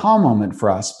big aha moment for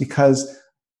us because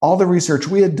all the research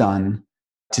we had done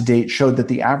to date showed that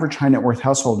the average high net worth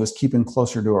household was keeping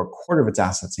closer to a quarter of its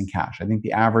assets in cash. I think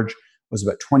the average was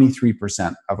about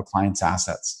 23% of a client's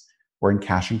assets were in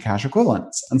cash and cash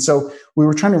equivalents. And so we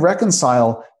were trying to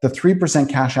reconcile the 3%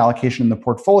 cash allocation in the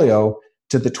portfolio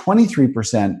to the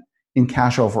 23% in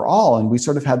cash overall. And we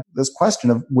sort of had this question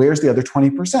of where's the other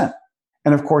 20%?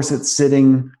 And of course, it's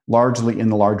sitting largely in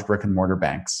the large brick and mortar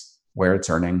banks where it's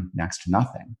earning next to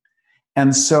nothing.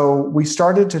 And so we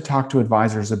started to talk to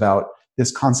advisors about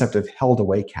this concept of held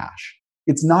away cash.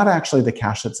 It's not actually the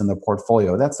cash that's in the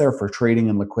portfolio. That's there for trading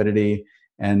and liquidity.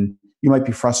 And you might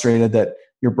be frustrated that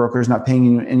your broker is not paying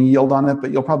you any yield on it,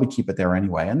 but you'll probably keep it there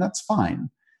anyway. And that's fine.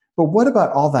 But what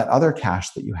about all that other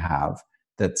cash that you have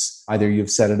that's either you've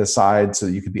set it aside so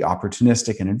that you could be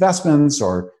opportunistic in investments,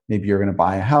 or maybe you're going to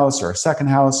buy a house or a second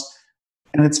house,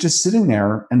 and it's just sitting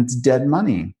there and it's dead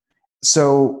money.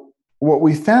 So what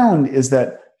we found is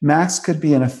that Max could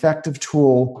be an effective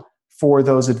tool for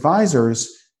those advisors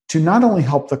to not only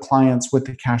help the clients with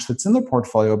the cash that's in the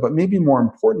portfolio, but maybe more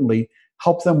importantly,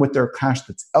 help them with their cash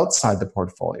that's outside the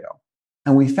portfolio.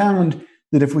 And we found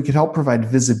that if we could help provide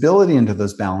visibility into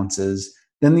those balances,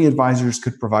 then the advisors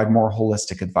could provide more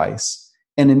holistic advice.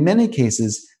 And in many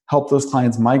cases, help those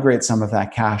clients migrate some of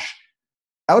that cash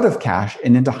out of cash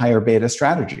and into higher beta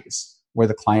strategies where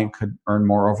the client could earn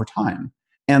more over time.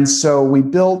 And so we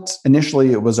built,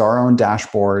 initially, it was our own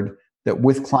dashboard that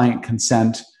with client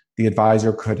consent, the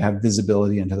advisor could have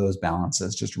visibility into those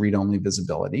balances, just read-only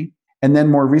visibility. And then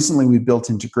more recently, we built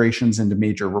integrations into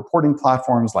major reporting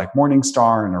platforms like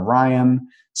Morningstar and Orion,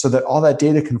 so that all that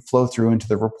data can flow through into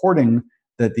the reporting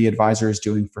that the advisor is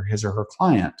doing for his or her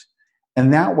client.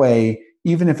 And that way,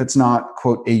 even if it's not,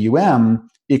 quote, AUM,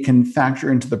 it can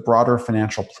factor into the broader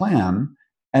financial plan.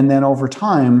 And then over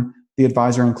time, the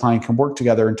advisor and client can work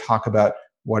together and talk about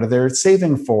what are they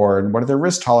saving for and what are their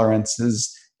risk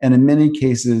tolerances. And in many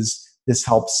cases, this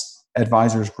helps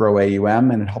advisors grow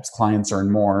AUM and it helps clients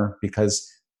earn more because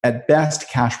at best,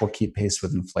 cash will keep pace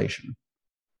with inflation.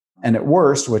 And at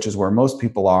worst, which is where most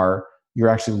people are, you're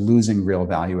actually losing real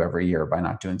value every year by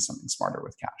not doing something smarter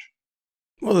with cash.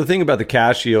 Well, the thing about the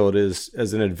cash yield is,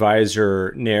 as an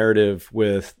advisor narrative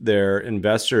with their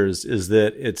investors, is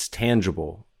that it's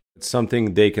tangible. It's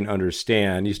something they can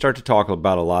understand. You start to talk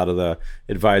about a lot of the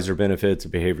advisor benefits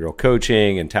of behavioral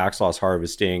coaching and tax loss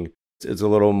harvesting. It's a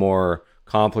little more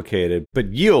complicated,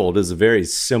 but yield is a very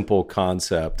simple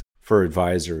concept for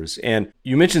advisors. And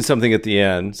you mentioned something at the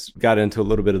end, got into a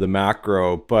little bit of the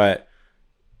macro, but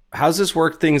how's this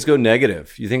work? Things go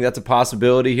negative. You think that's a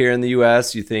possibility here in the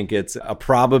US? You think it's a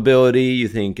probability? You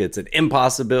think it's an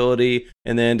impossibility?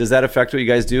 And then does that affect what you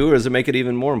guys do, or does it make it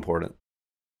even more important?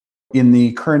 In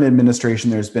the current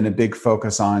administration, there's been a big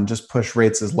focus on just push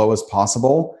rates as low as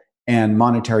possible, and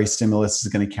monetary stimulus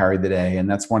is going to carry the day. And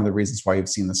that's one of the reasons why you've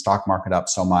seen the stock market up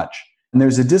so much. And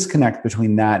there's a disconnect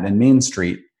between that and Main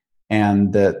Street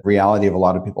and the reality of a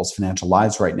lot of people's financial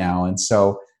lives right now. And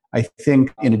so I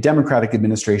think in a Democratic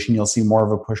administration, you'll see more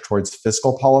of a push towards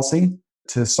fiscal policy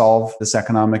to solve this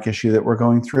economic issue that we're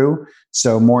going through.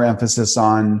 So more emphasis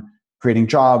on creating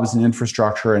jobs and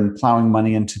infrastructure and plowing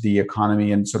money into the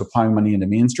economy and sort of plowing money into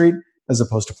Main Street as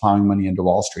opposed to plowing money into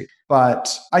Wall Street.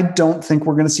 But I don't think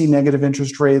we're going to see negative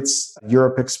interest rates.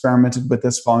 Europe experimented with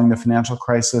this following the financial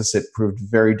crisis. It proved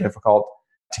very difficult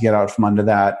to get out from under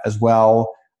that as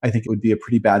well. I think it would be a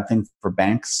pretty bad thing for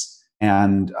banks.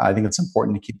 And I think it's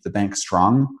important to keep the banks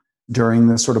strong during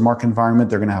this sort of market environment.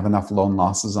 They're going to have enough loan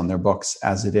losses on their books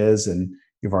as it is. And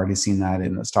you've already seen that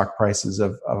in the stock prices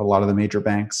of a lot of the major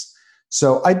banks.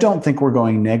 So I don't think we're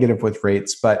going negative with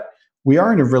rates, but we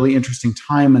are in a really interesting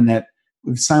time in that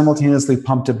we've simultaneously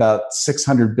pumped about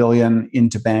 $600 billion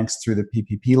into banks through the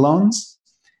PPP loans,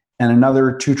 and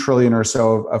another $2 trillion or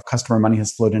so of customer money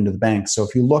has flowed into the banks. So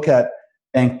if you look at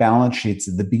bank balance sheets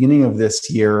at the beginning of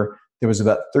this year, there was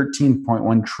about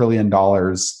 $13.1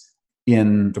 trillion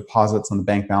in deposits on the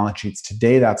bank balance sheets.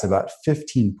 Today, that's about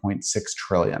 $15.6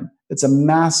 trillion. It's a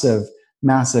massive,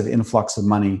 massive influx of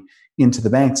money into the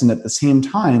banks. And at the same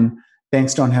time,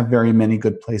 banks don't have very many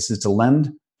good places to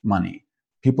lend money.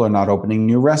 People are not opening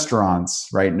new restaurants,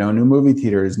 right? No new movie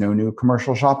theaters, no new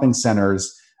commercial shopping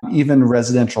centers, even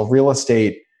residential real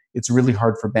estate. It's really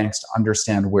hard for banks to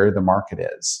understand where the market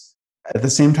is. At the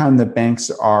same time that banks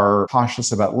are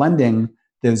cautious about lending,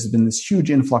 there's been this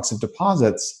huge influx of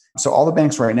deposits. So all the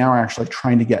banks right now are actually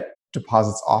trying to get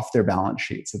deposits off their balance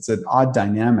sheets. It's an odd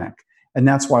dynamic. And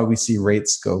that's why we see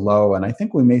rates go low. And I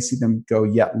think we may see them go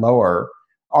yet lower.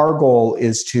 Our goal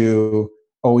is to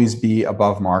always be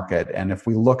above market. And if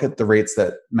we look at the rates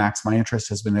that Max My Interest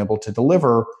has been able to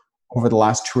deliver over the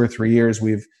last 2 or 3 years,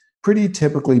 we've pretty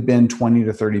typically been 20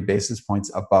 to 30 basis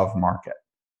points above market.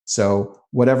 So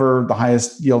whatever the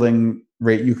highest yielding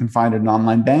rate you can find at an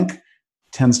online bank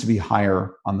tends to be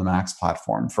higher on the Max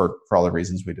platform for all the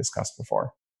reasons we discussed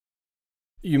before.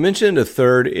 You mentioned a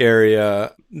third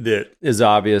area that is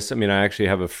obvious. I mean, I actually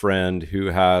have a friend who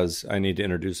I need to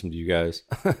introduce him to you guys.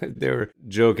 They were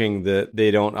joking that they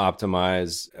don't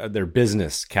optimize their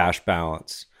business cash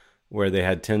balance, where they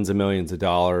had tens of millions of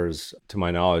dollars, to my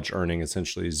knowledge, earning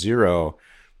essentially zero.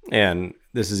 And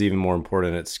this is even more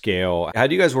important at scale. How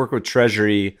do you guys work with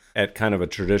Treasury at kind of a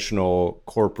traditional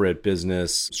corporate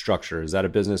business structure? Is that a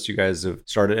business you guys have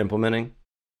started implementing?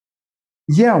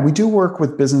 Yeah, we do work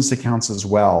with business accounts as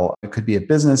well. It could be a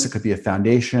business, it could be a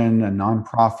foundation, a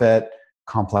nonprofit,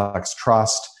 complex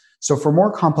trust. So for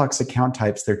more complex account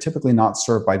types, they're typically not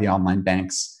served by the online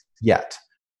banks yet.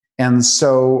 And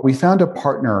so we found a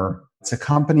partner. It's a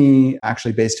company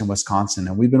actually based in Wisconsin,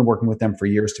 and we've been working with them for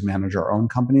years to manage our own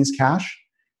company's cash.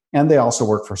 And they also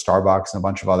work for Starbucks and a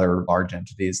bunch of other large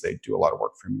entities. They do a lot of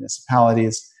work for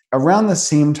municipalities. Around the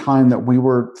same time that we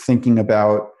were thinking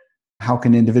about how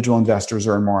can individual investors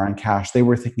earn more on cash, they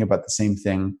were thinking about the same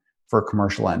thing for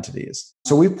commercial entities.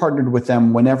 So we've partnered with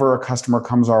them whenever a customer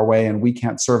comes our way and we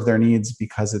can't serve their needs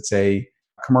because it's a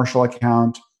commercial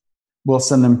account. We'll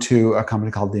send them to a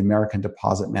company called the American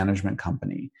Deposit Management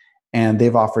Company. And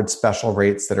they've offered special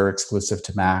rates that are exclusive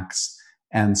to Max.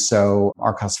 And so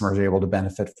our customers are able to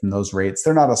benefit from those rates.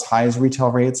 They're not as high as retail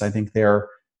rates. I think their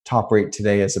top rate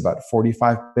today is about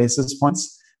 45 basis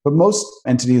points. But most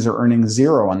entities are earning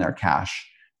zero on their cash.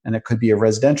 And it could be a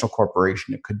residential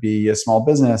corporation. It could be a small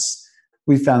business.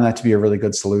 We found that to be a really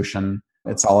good solution.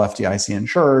 It's all FDIC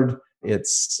insured.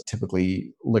 It's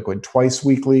typically liquid twice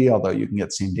weekly, although you can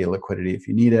get same-day liquidity if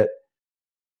you need it.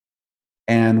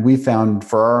 And we found,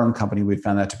 for our own company, we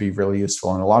found that to be really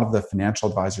useful. And a lot of the financial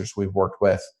advisors we've worked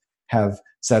with have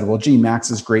said, well, gee, Max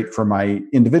is great for my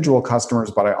individual customers,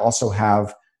 but I also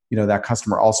have, that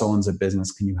customer also owns a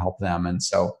business. Can you help them? And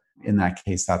so in that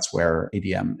case, that's where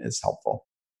ADM is helpful.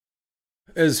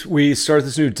 As we start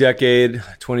this new decade,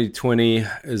 2020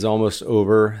 is almost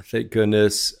over, thank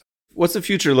goodness. What's the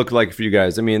future look like for you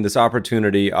guys? I mean, this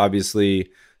opportunity obviously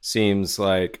seems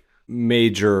like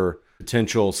major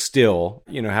potential still,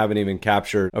 haven't even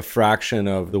captured a fraction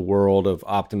of the world of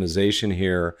optimization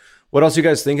here. What else are you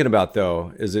guys thinking about,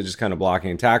 though? Is it just kind of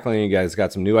blocking and tackling? You guys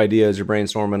got some new ideas you're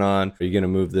brainstorming on? Are you going to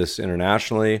move this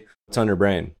internationally? What's on your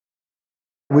brain?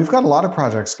 We've got a lot of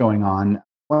projects going on.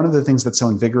 One of the things that's so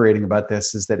invigorating about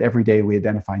this is that every day we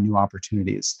identify new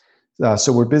opportunities.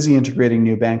 So we're busy integrating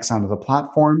new banks onto the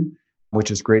platform,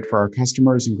 which is great for our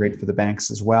customers and great for the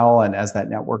banks as well. And as that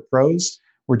network grows,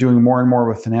 we're doing more and more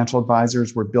with financial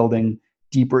advisors. We're building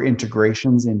deeper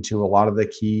integrations into a lot of the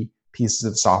key pieces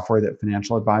of software that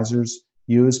financial advisors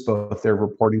use, both their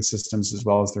reporting systems as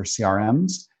well as their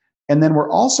CRMs. And then we're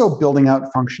also building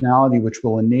out functionality which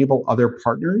will enable other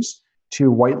partners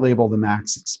to white label the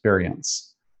Max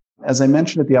experience. As I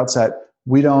mentioned at the outset,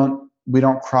 we don't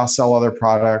cross-sell other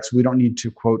products. We don't need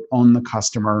to, quote, own the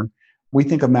customer. We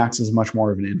think of Max as much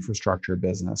more of an infrastructure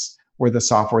business. We're the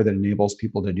software that enables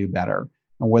people to do better.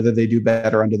 And whether they do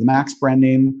better under the Max brand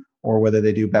name or whether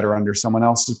they do better under someone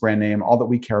else's brand name, all that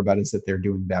we care about is that they're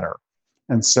doing better.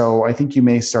 And so I think you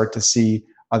may start to see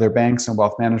other banks and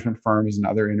wealth management firms and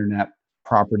other internet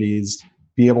properties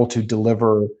be able to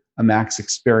deliver a Max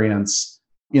experience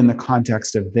in the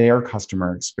context of their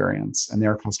customer experience and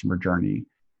their customer journey.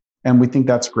 And we think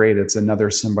that's great. It's another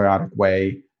symbiotic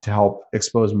way to help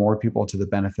expose more people to the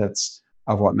benefits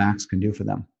of what Max can do for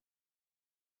them.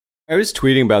 I was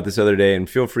tweeting about this other day, and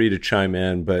feel free to chime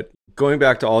in, but going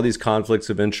back to all these conflicts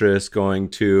of interest, going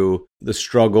to the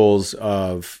struggles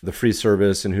of the free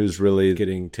service and who's really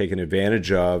getting taken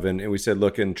advantage of. And we said,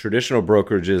 look, in traditional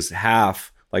brokerages,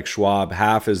 half, like Schwab,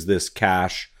 half is this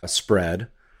cash spread.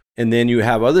 And then you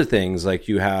have other things like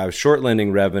you have short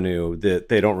lending revenue that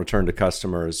they don't return to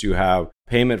customers. You have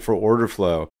payment for order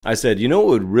flow. I said, what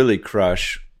would really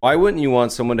crush? Why wouldn't you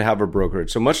want someone to have a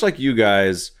brokerage? So much like you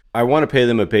guys, I want to pay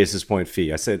them a basis point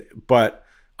fee. I said, but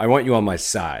I want you on my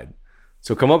side.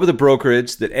 So come up with a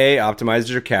brokerage that A, optimizes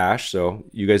your cash. So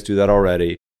you guys do that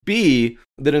already. B,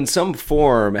 that in some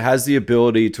form has the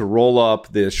ability to roll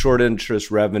up the short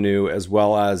interest revenue as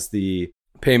well as the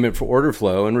payment for order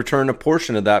flow and return a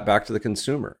portion of that back to the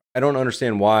consumer. I don't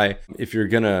understand why, if you're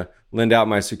going to lend out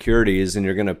my securities and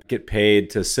you're going to get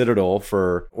paid to Citadel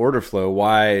for order flow,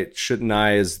 why shouldn't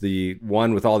I, as the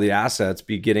one with all the assets,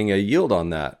 be getting a yield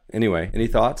on that? Anyway, any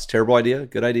thoughts? Terrible idea?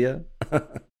 Good idea?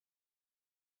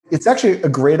 It's actually a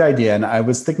great idea. And I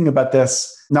was thinking about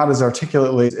this, not as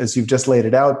articulately as you've just laid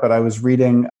it out, but I was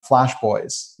reading Flash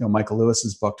Boys, Michael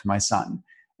Lewis's book, to my son.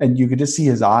 And you could just see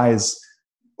his eyes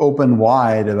open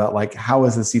wide about like, how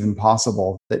is this even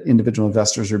possible that individual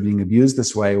investors are being abused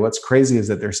this way? What's crazy is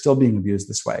that they're still being abused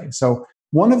this way. So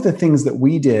one of the things that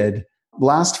we did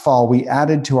last fall, we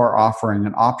added to our offering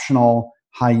an optional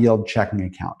high yield checking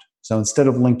account. So instead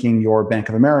of linking your Bank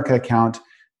of America account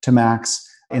to Max,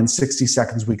 in 60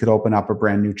 seconds, we could open up a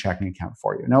brand new checking account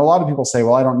for you. Now, a lot of people say,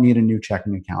 well, I don't need a new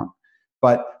checking account.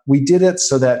 But we did it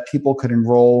so that people could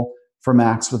enroll for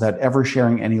Max without ever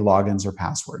sharing any logins or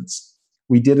passwords.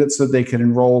 We did it so that they could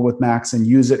enroll with Max and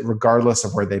use it regardless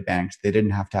of where they banked. They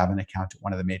didn't have to have an account at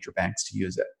one of the major banks to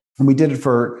use it. And we did it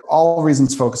for all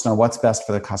reasons focused on what's best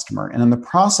for the customer. And in the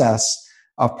process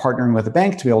of partnering with a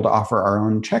bank to be able to offer our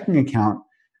own checking account,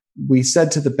 we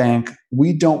said to the bank,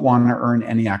 we don't want to earn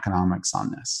any economics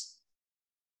on this.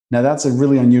 Now, that's a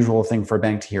really unusual thing for a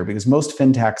bank to hear because most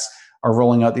fintechs are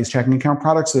rolling out these checking account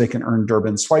products so they can earn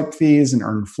Durbin swipe fees and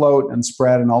earn float and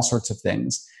spread and all sorts of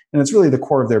things. And it's really the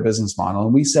core of their business model.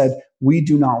 And we said, we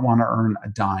do not want to earn a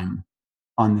dime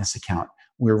on this account.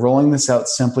 We're rolling this out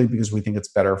simply because we think it's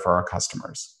better for our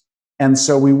customers. And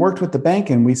so we worked with the bank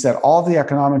and we said, all the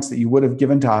economics that you would have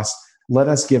given to us, let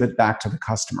us give it back to the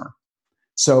customer.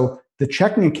 So the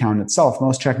checking account itself,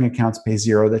 most checking accounts pay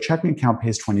 0. The checking account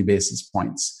pays 20 basis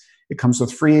points. It comes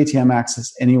with free ATM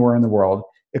access anywhere in the world.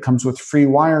 It comes with free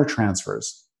wire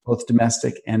transfers, both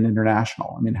domestic and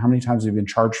international. I mean, how many times have you been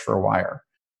charged for a wire?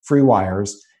 Free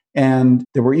wires. And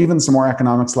there were even some more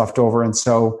economics left over. And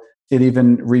so it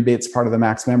even rebates part of the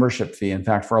Max membership fee. In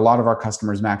fact, for a lot of our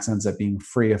customers, Max ends up being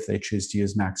free if they choose to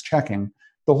use Max checking.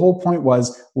 The whole point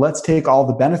was, let's take all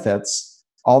the benefits,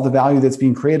 all the value that's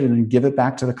being created and give it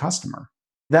back to the customer.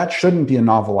 That shouldn't be a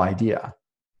novel idea,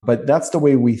 but that's the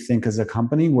way we think as a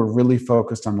company. We're really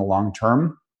focused on the long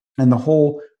term. And the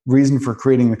whole reason for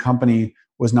creating the company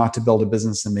was not to build a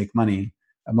business and make money.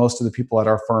 Most of the people at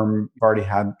our firm have already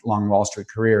had long Wall Street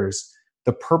careers.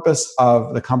 The purpose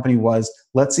of the company was,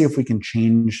 let's see if we can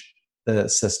change the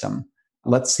system.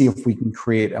 Let's see if we can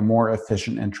create a more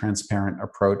efficient and transparent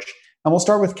approach. And we'll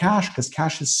start with cash because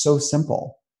cash is so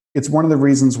simple. It's one of the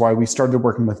reasons why we started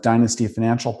working with Dynasty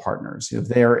Financial Partners.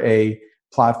 They're a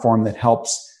platform that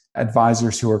helps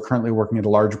advisors who are currently working at a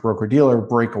large broker-dealer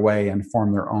break away and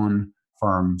form their own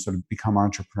firm, sort of become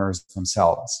entrepreneurs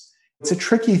themselves. It's a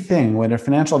tricky thing. When a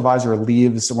financial advisor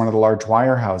leaves one of the large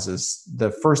wirehouses,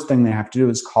 the first thing they have to do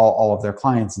is call all of their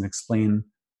clients and explain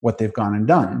what they've gone and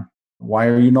done. Why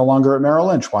are you no longer at Merrill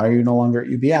Lynch? Why are you no longer at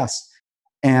UBS?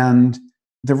 And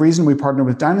the reason we partner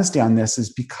with Dynasty on this is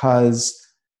because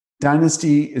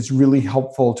Dynasty is really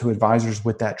helpful to advisors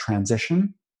with that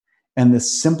transition. And the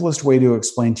simplest way to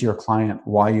explain to your client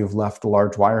why you've left a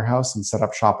large wirehouse and set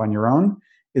up shop on your own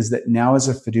is that now as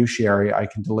a fiduciary, I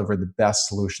can deliver the best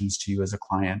solutions to you as a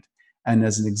client. And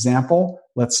as an example,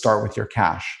 let's start with your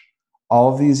cash.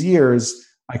 All of these years,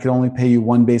 I could only pay you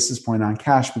 1 basis point on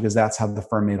cash because that's how the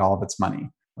firm made all of its money,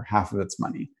 or half of its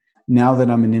money. Now that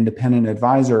I'm an independent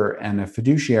advisor and a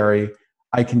fiduciary,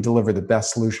 I can deliver the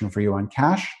best solution for you on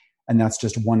cash. And that's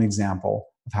just one example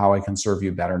of how I can serve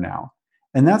you better now.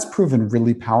 And that's proven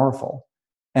really powerful.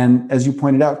 And as you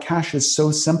pointed out, cash is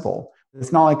so simple.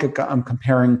 It's not like I'm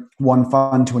comparing one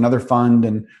fund to another fund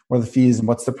and what are the fees and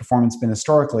what's the performance been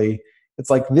historically. It's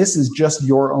like, this is just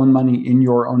your own money in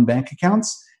your own bank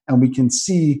accounts. And we can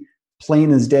see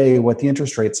plain as day what the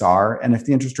interest rates are. And if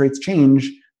the interest rates change,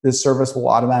 this service will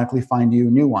automatically find you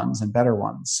new ones and better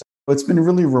ones. So it's been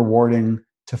really rewarding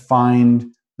to find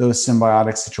those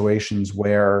symbiotic situations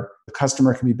where the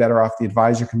customer can be better off, the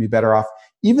advisor can be better off,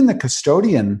 even the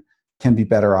custodian can be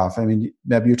better off. I mean,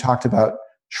 Meb, you talked about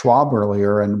Schwab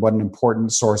earlier and what an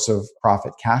important source of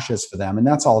profit cash is for them. And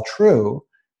that's all true.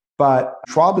 But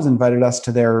Schwab has invited us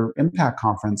to their impact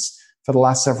conference for the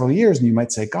last several years. And you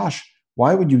might say, gosh,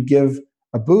 why would you give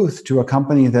a booth to a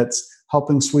company that's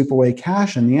helping sweep away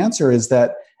cash? And the answer is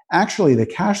that actually the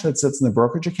cash that sits in the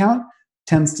brokerage account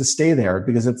tends to stay there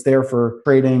because it's there for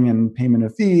trading and payment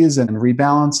of fees and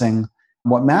rebalancing.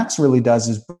 What Max really does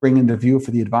is bring into view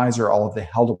for the advisor all of the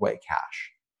held away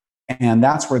cash. And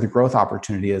that's where the growth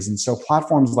opportunity is. And so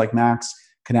platforms like Max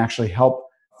can actually help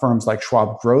firms like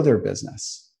Schwab grow their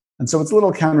business. And so it's a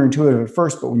little counterintuitive at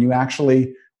first, but when you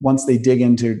actually, once they dig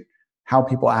into how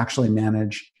people actually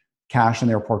manage cash in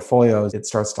their portfolios, it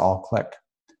starts to all click.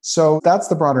 So that's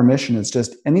the broader mission. It's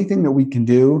just anything that we can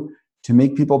do to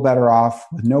make people better off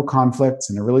with no conflicts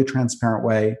in a really transparent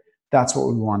way. That's what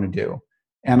we want to do.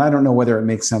 And I don't know whether it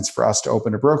makes sense for us to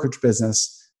open a brokerage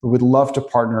business, but we'd love to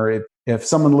partner. If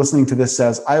someone listening to this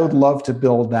says, I would love to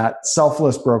build that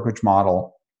selfless brokerage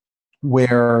model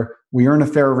where we earn a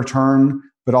fair return,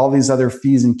 but all these other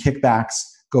fees and kickbacks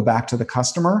go back to the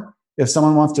customer. If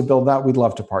someone wants to build that, we'd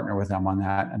love to partner with them on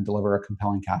that and deliver a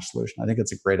compelling cash solution. I think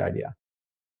it's a great idea.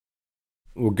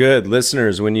 Well, good.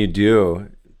 Listeners, when you do,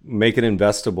 make it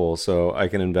investable so I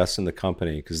can invest in the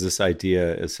company, because this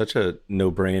idea is such a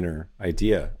no-brainer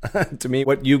idea. To me,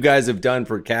 what you guys have done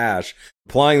for cash,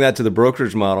 applying that to the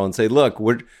brokerage model and say, look,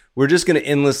 we're just going to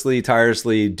endlessly,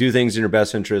 tirelessly do things in your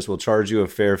best interest. We'll charge you a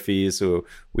fair fee so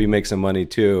we make some money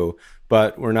too.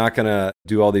 But we're not going to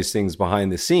do all these things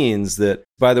behind the scenes that,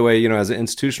 by the way, as an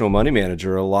institutional money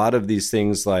manager, a lot of these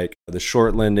things like the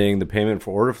short lending, the payment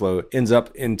for order flow ends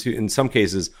up into, in some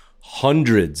cases,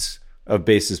 hundreds of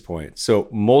basis points. So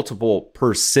multiple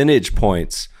percentage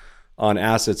points on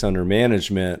assets under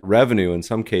management, revenue in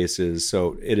some cases.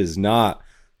 So it is not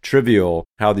trivial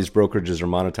how these brokerages are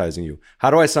monetizing you.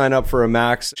 How do I sign up for a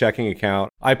Max checking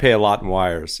account? I pay a lot in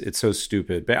wires. It's so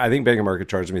stupid. I think Bank of America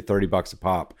charges me $30 a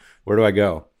pop. Where do I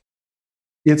go?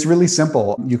 It's really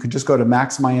simple. You could just go to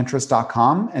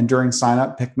maxmyinterest.com and during sign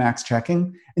up, pick Max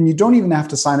Checking. And you don't even have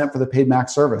to sign up for the paid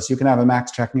Max service. You can have a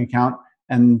Max checking account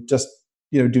and just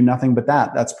do nothing but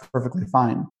that. That's perfectly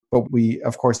fine. But we,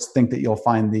 of course, think that you'll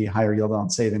find the higher yield on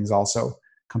savings also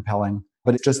compelling.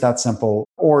 But it's just that simple.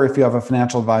 Or if you have a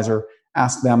financial advisor,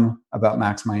 ask them about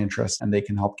Max My Interest and they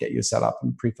can help get you set up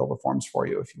and pre-fill the forms for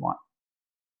you if you want.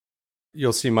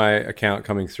 You'll see my account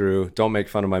coming through. Don't make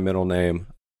fun of my middle name,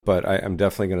 but I'm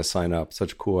definitely going to sign up.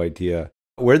 Such a cool idea.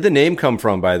 Where'd the name come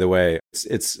from, by the way?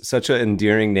 It's such an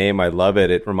endearing name. I love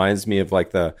it. It reminds me of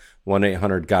like the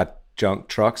 1-800-GOT-JUNK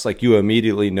trucks. Like you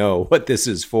immediately know what this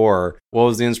is for. What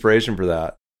was the inspiration for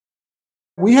that?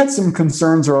 We had some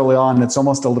concerns early on. It's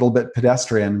almost a little bit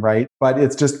pedestrian, right? But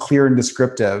it's just clear and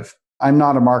descriptive. I'm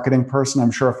not a marketing person. I'm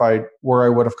sure if I were, I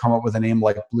would have come up with a name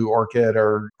like Blue Orchid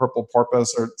or Purple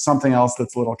Porpoise or something else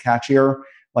that's a little catchier,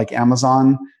 like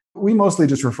Amazon. We mostly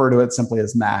just refer to it simply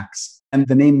as Max. And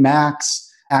the name Max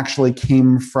actually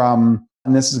came from,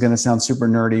 and this is going to sound super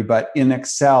nerdy, but in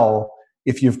Excel,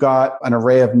 if you've got an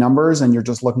array of numbers and you're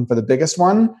just looking for the biggest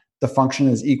one, the function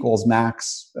is equals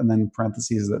max, and then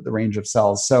parentheses, the range of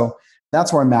cells. So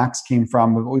that's where Max came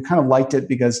from. But we kind of liked it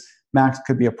because Max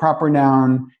could be a proper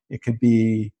noun, it could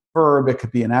be a verb, it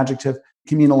could be an adjective. It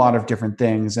can mean a lot of different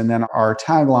things. And then our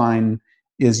tagline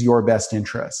is your best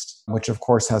interest, which of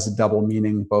course has a double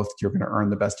meaning. Both you're going to earn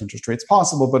the best interest rates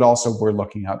possible, but also we're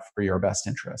looking out for your best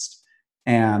interest.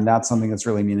 And that's something that's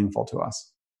really meaningful to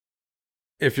us.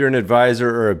 If you're an advisor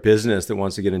or a business that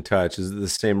wants to get in touch, is it the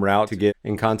same route to get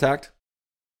in contact?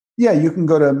 Yeah, you can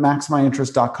go to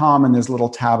maxmyinterest.com and there's a little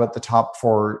tab at the top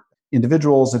for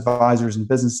individuals, advisors, and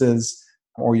businesses,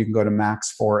 or you can go to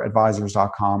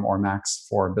maxforadvisors.com or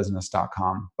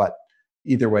maxforbusiness.com. But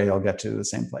either way, you'll get to the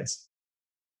same place.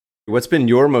 What's been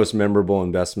your most memorable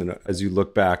investment as you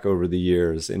look back over the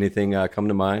years? Anything come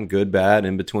to mind? Good, bad,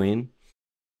 in between?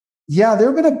 Yeah, there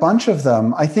have been a bunch of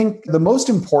them. I think the most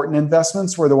important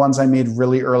investments were the ones I made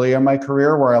really early in my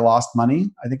career where I lost money.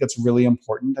 I think it's really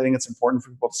important. I think it's important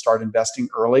for people to start investing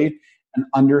early and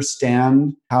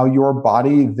understand how your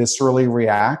body viscerally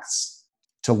reacts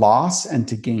to loss and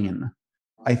to gain.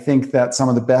 I think that some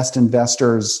of the best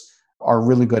investors are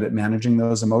really good at managing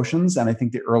those emotions. And I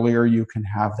think the earlier you can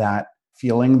have that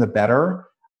feeling, the better.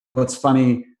 What's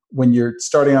funny, when you're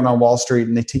starting out on Wall Street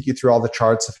and they take you through all the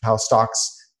charts of how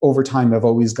stocks over time have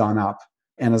always gone up.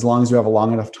 And as long as you have a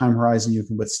long enough time horizon, you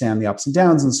can withstand the ups and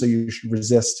downs. And so you should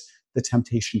resist the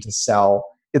temptation to sell.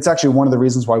 It's actually one of the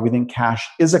reasons why we think cash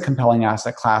is a compelling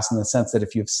asset class in the sense that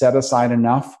if you've set aside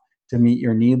enough to meet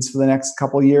your needs for the next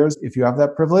couple of years, if you have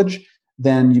that privilege,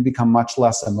 then you become much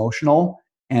less emotional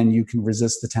and you can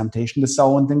resist the temptation to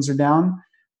sell when things are down.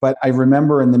 But I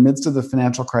remember in the midst of the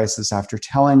financial crisis, after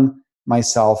telling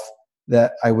myself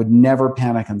that I would never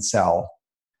panic and sell,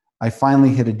 I finally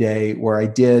hit a day where I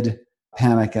did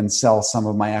panic and sell some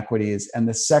of my equities. And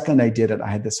the second I did it, I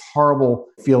had this horrible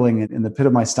feeling in the pit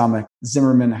of my stomach.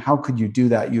 Zimmerman, how could you do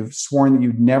that? You've sworn that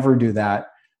you'd never do that.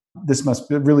 This must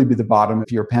really be the bottom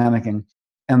if you're panicking.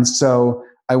 And so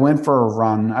I went for a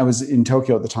run. I was in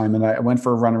Tokyo at the time, and I went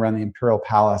for a run around the Imperial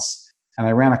Palace, and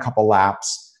I ran a couple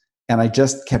laps, and I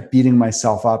just kept beating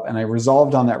myself up. And I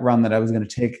resolved on that run that I was going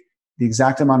to take the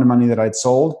exact amount of money that I'd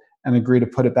sold and agree to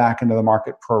put it back into the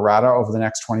market pro rata over the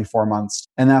next 24 months.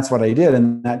 And that's what I did.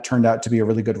 And that turned out to be a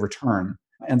really good return.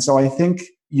 And so I think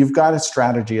you've got a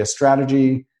strategy. A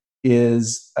strategy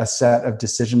is a set of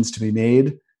decisions to be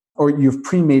made, or you've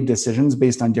pre-made decisions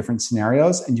based on different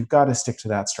scenarios, and you've got to stick to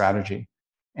that strategy.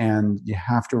 And you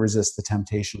have to resist the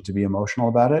temptation to be emotional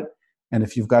about it. And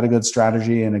if you've got a good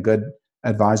strategy and a good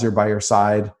advisor by your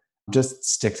side, just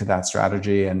stick to that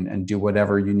strategy and do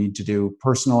whatever you need to do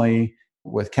personally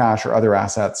with cash or other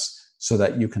assets so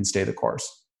that you can stay the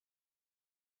course.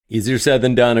 Easier said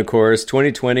than done, of course.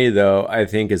 2020, though, I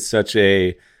think is such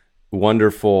a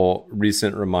wonderful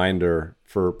recent reminder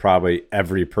for probably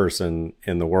every person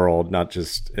in the world, not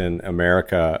just in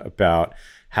America, about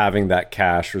having that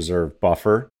cash reserve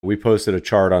buffer. We posted a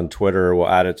chart on Twitter. We'll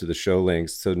add it to the show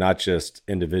links. So not just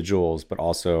individuals, but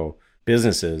also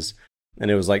businesses.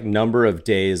 And it was like number of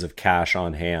days of cash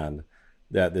on hand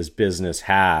that this business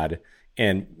had.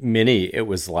 And many, it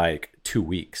was like 2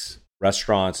 weeks.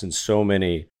 Restaurants and so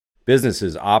many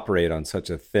businesses operate on such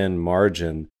a thin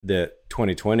margin that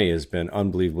 2020 has been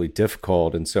unbelievably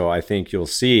difficult. And so I think you'll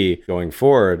see going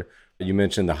forward, you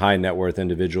mentioned the high net worth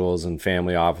individuals and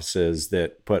family offices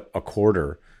that put a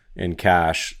quarter in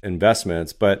cash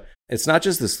investments, but it's not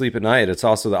just the sleep at night, it's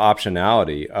also the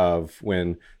optionality of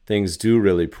when things do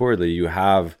really poorly, you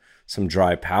have some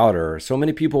dry powder. So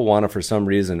many people want to, for some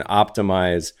reason,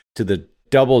 optimize to the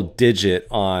double digit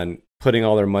on putting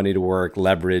all their money to work,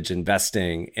 leverage,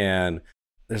 investing. And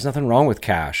there's nothing wrong with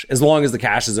cash, as long as the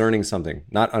cash is earning something,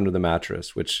 not under the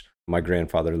mattress, which my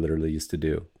grandfather literally used to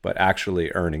do, but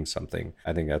actually earning something.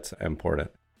 I think that's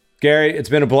important. Gary, it's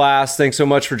been a blast. Thanks so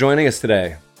much for joining us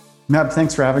today. Meb,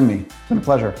 thanks for having me. It's been a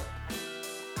pleasure.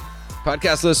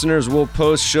 Podcast listeners will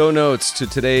post show notes to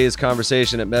today's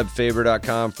conversation at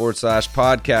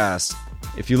mebfaber.com/podcast.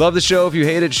 If you love the show, if you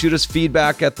hate it, shoot us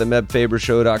feedback at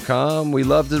themebfabershow.com. We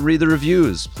love to read the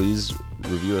reviews. Please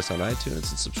review us on iTunes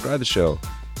and subscribe to the show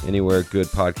anywhere good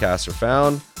podcasts are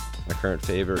found. My current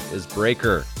favorite is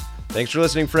Breaker. Thanks for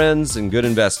listening, friends, and good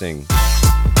investing.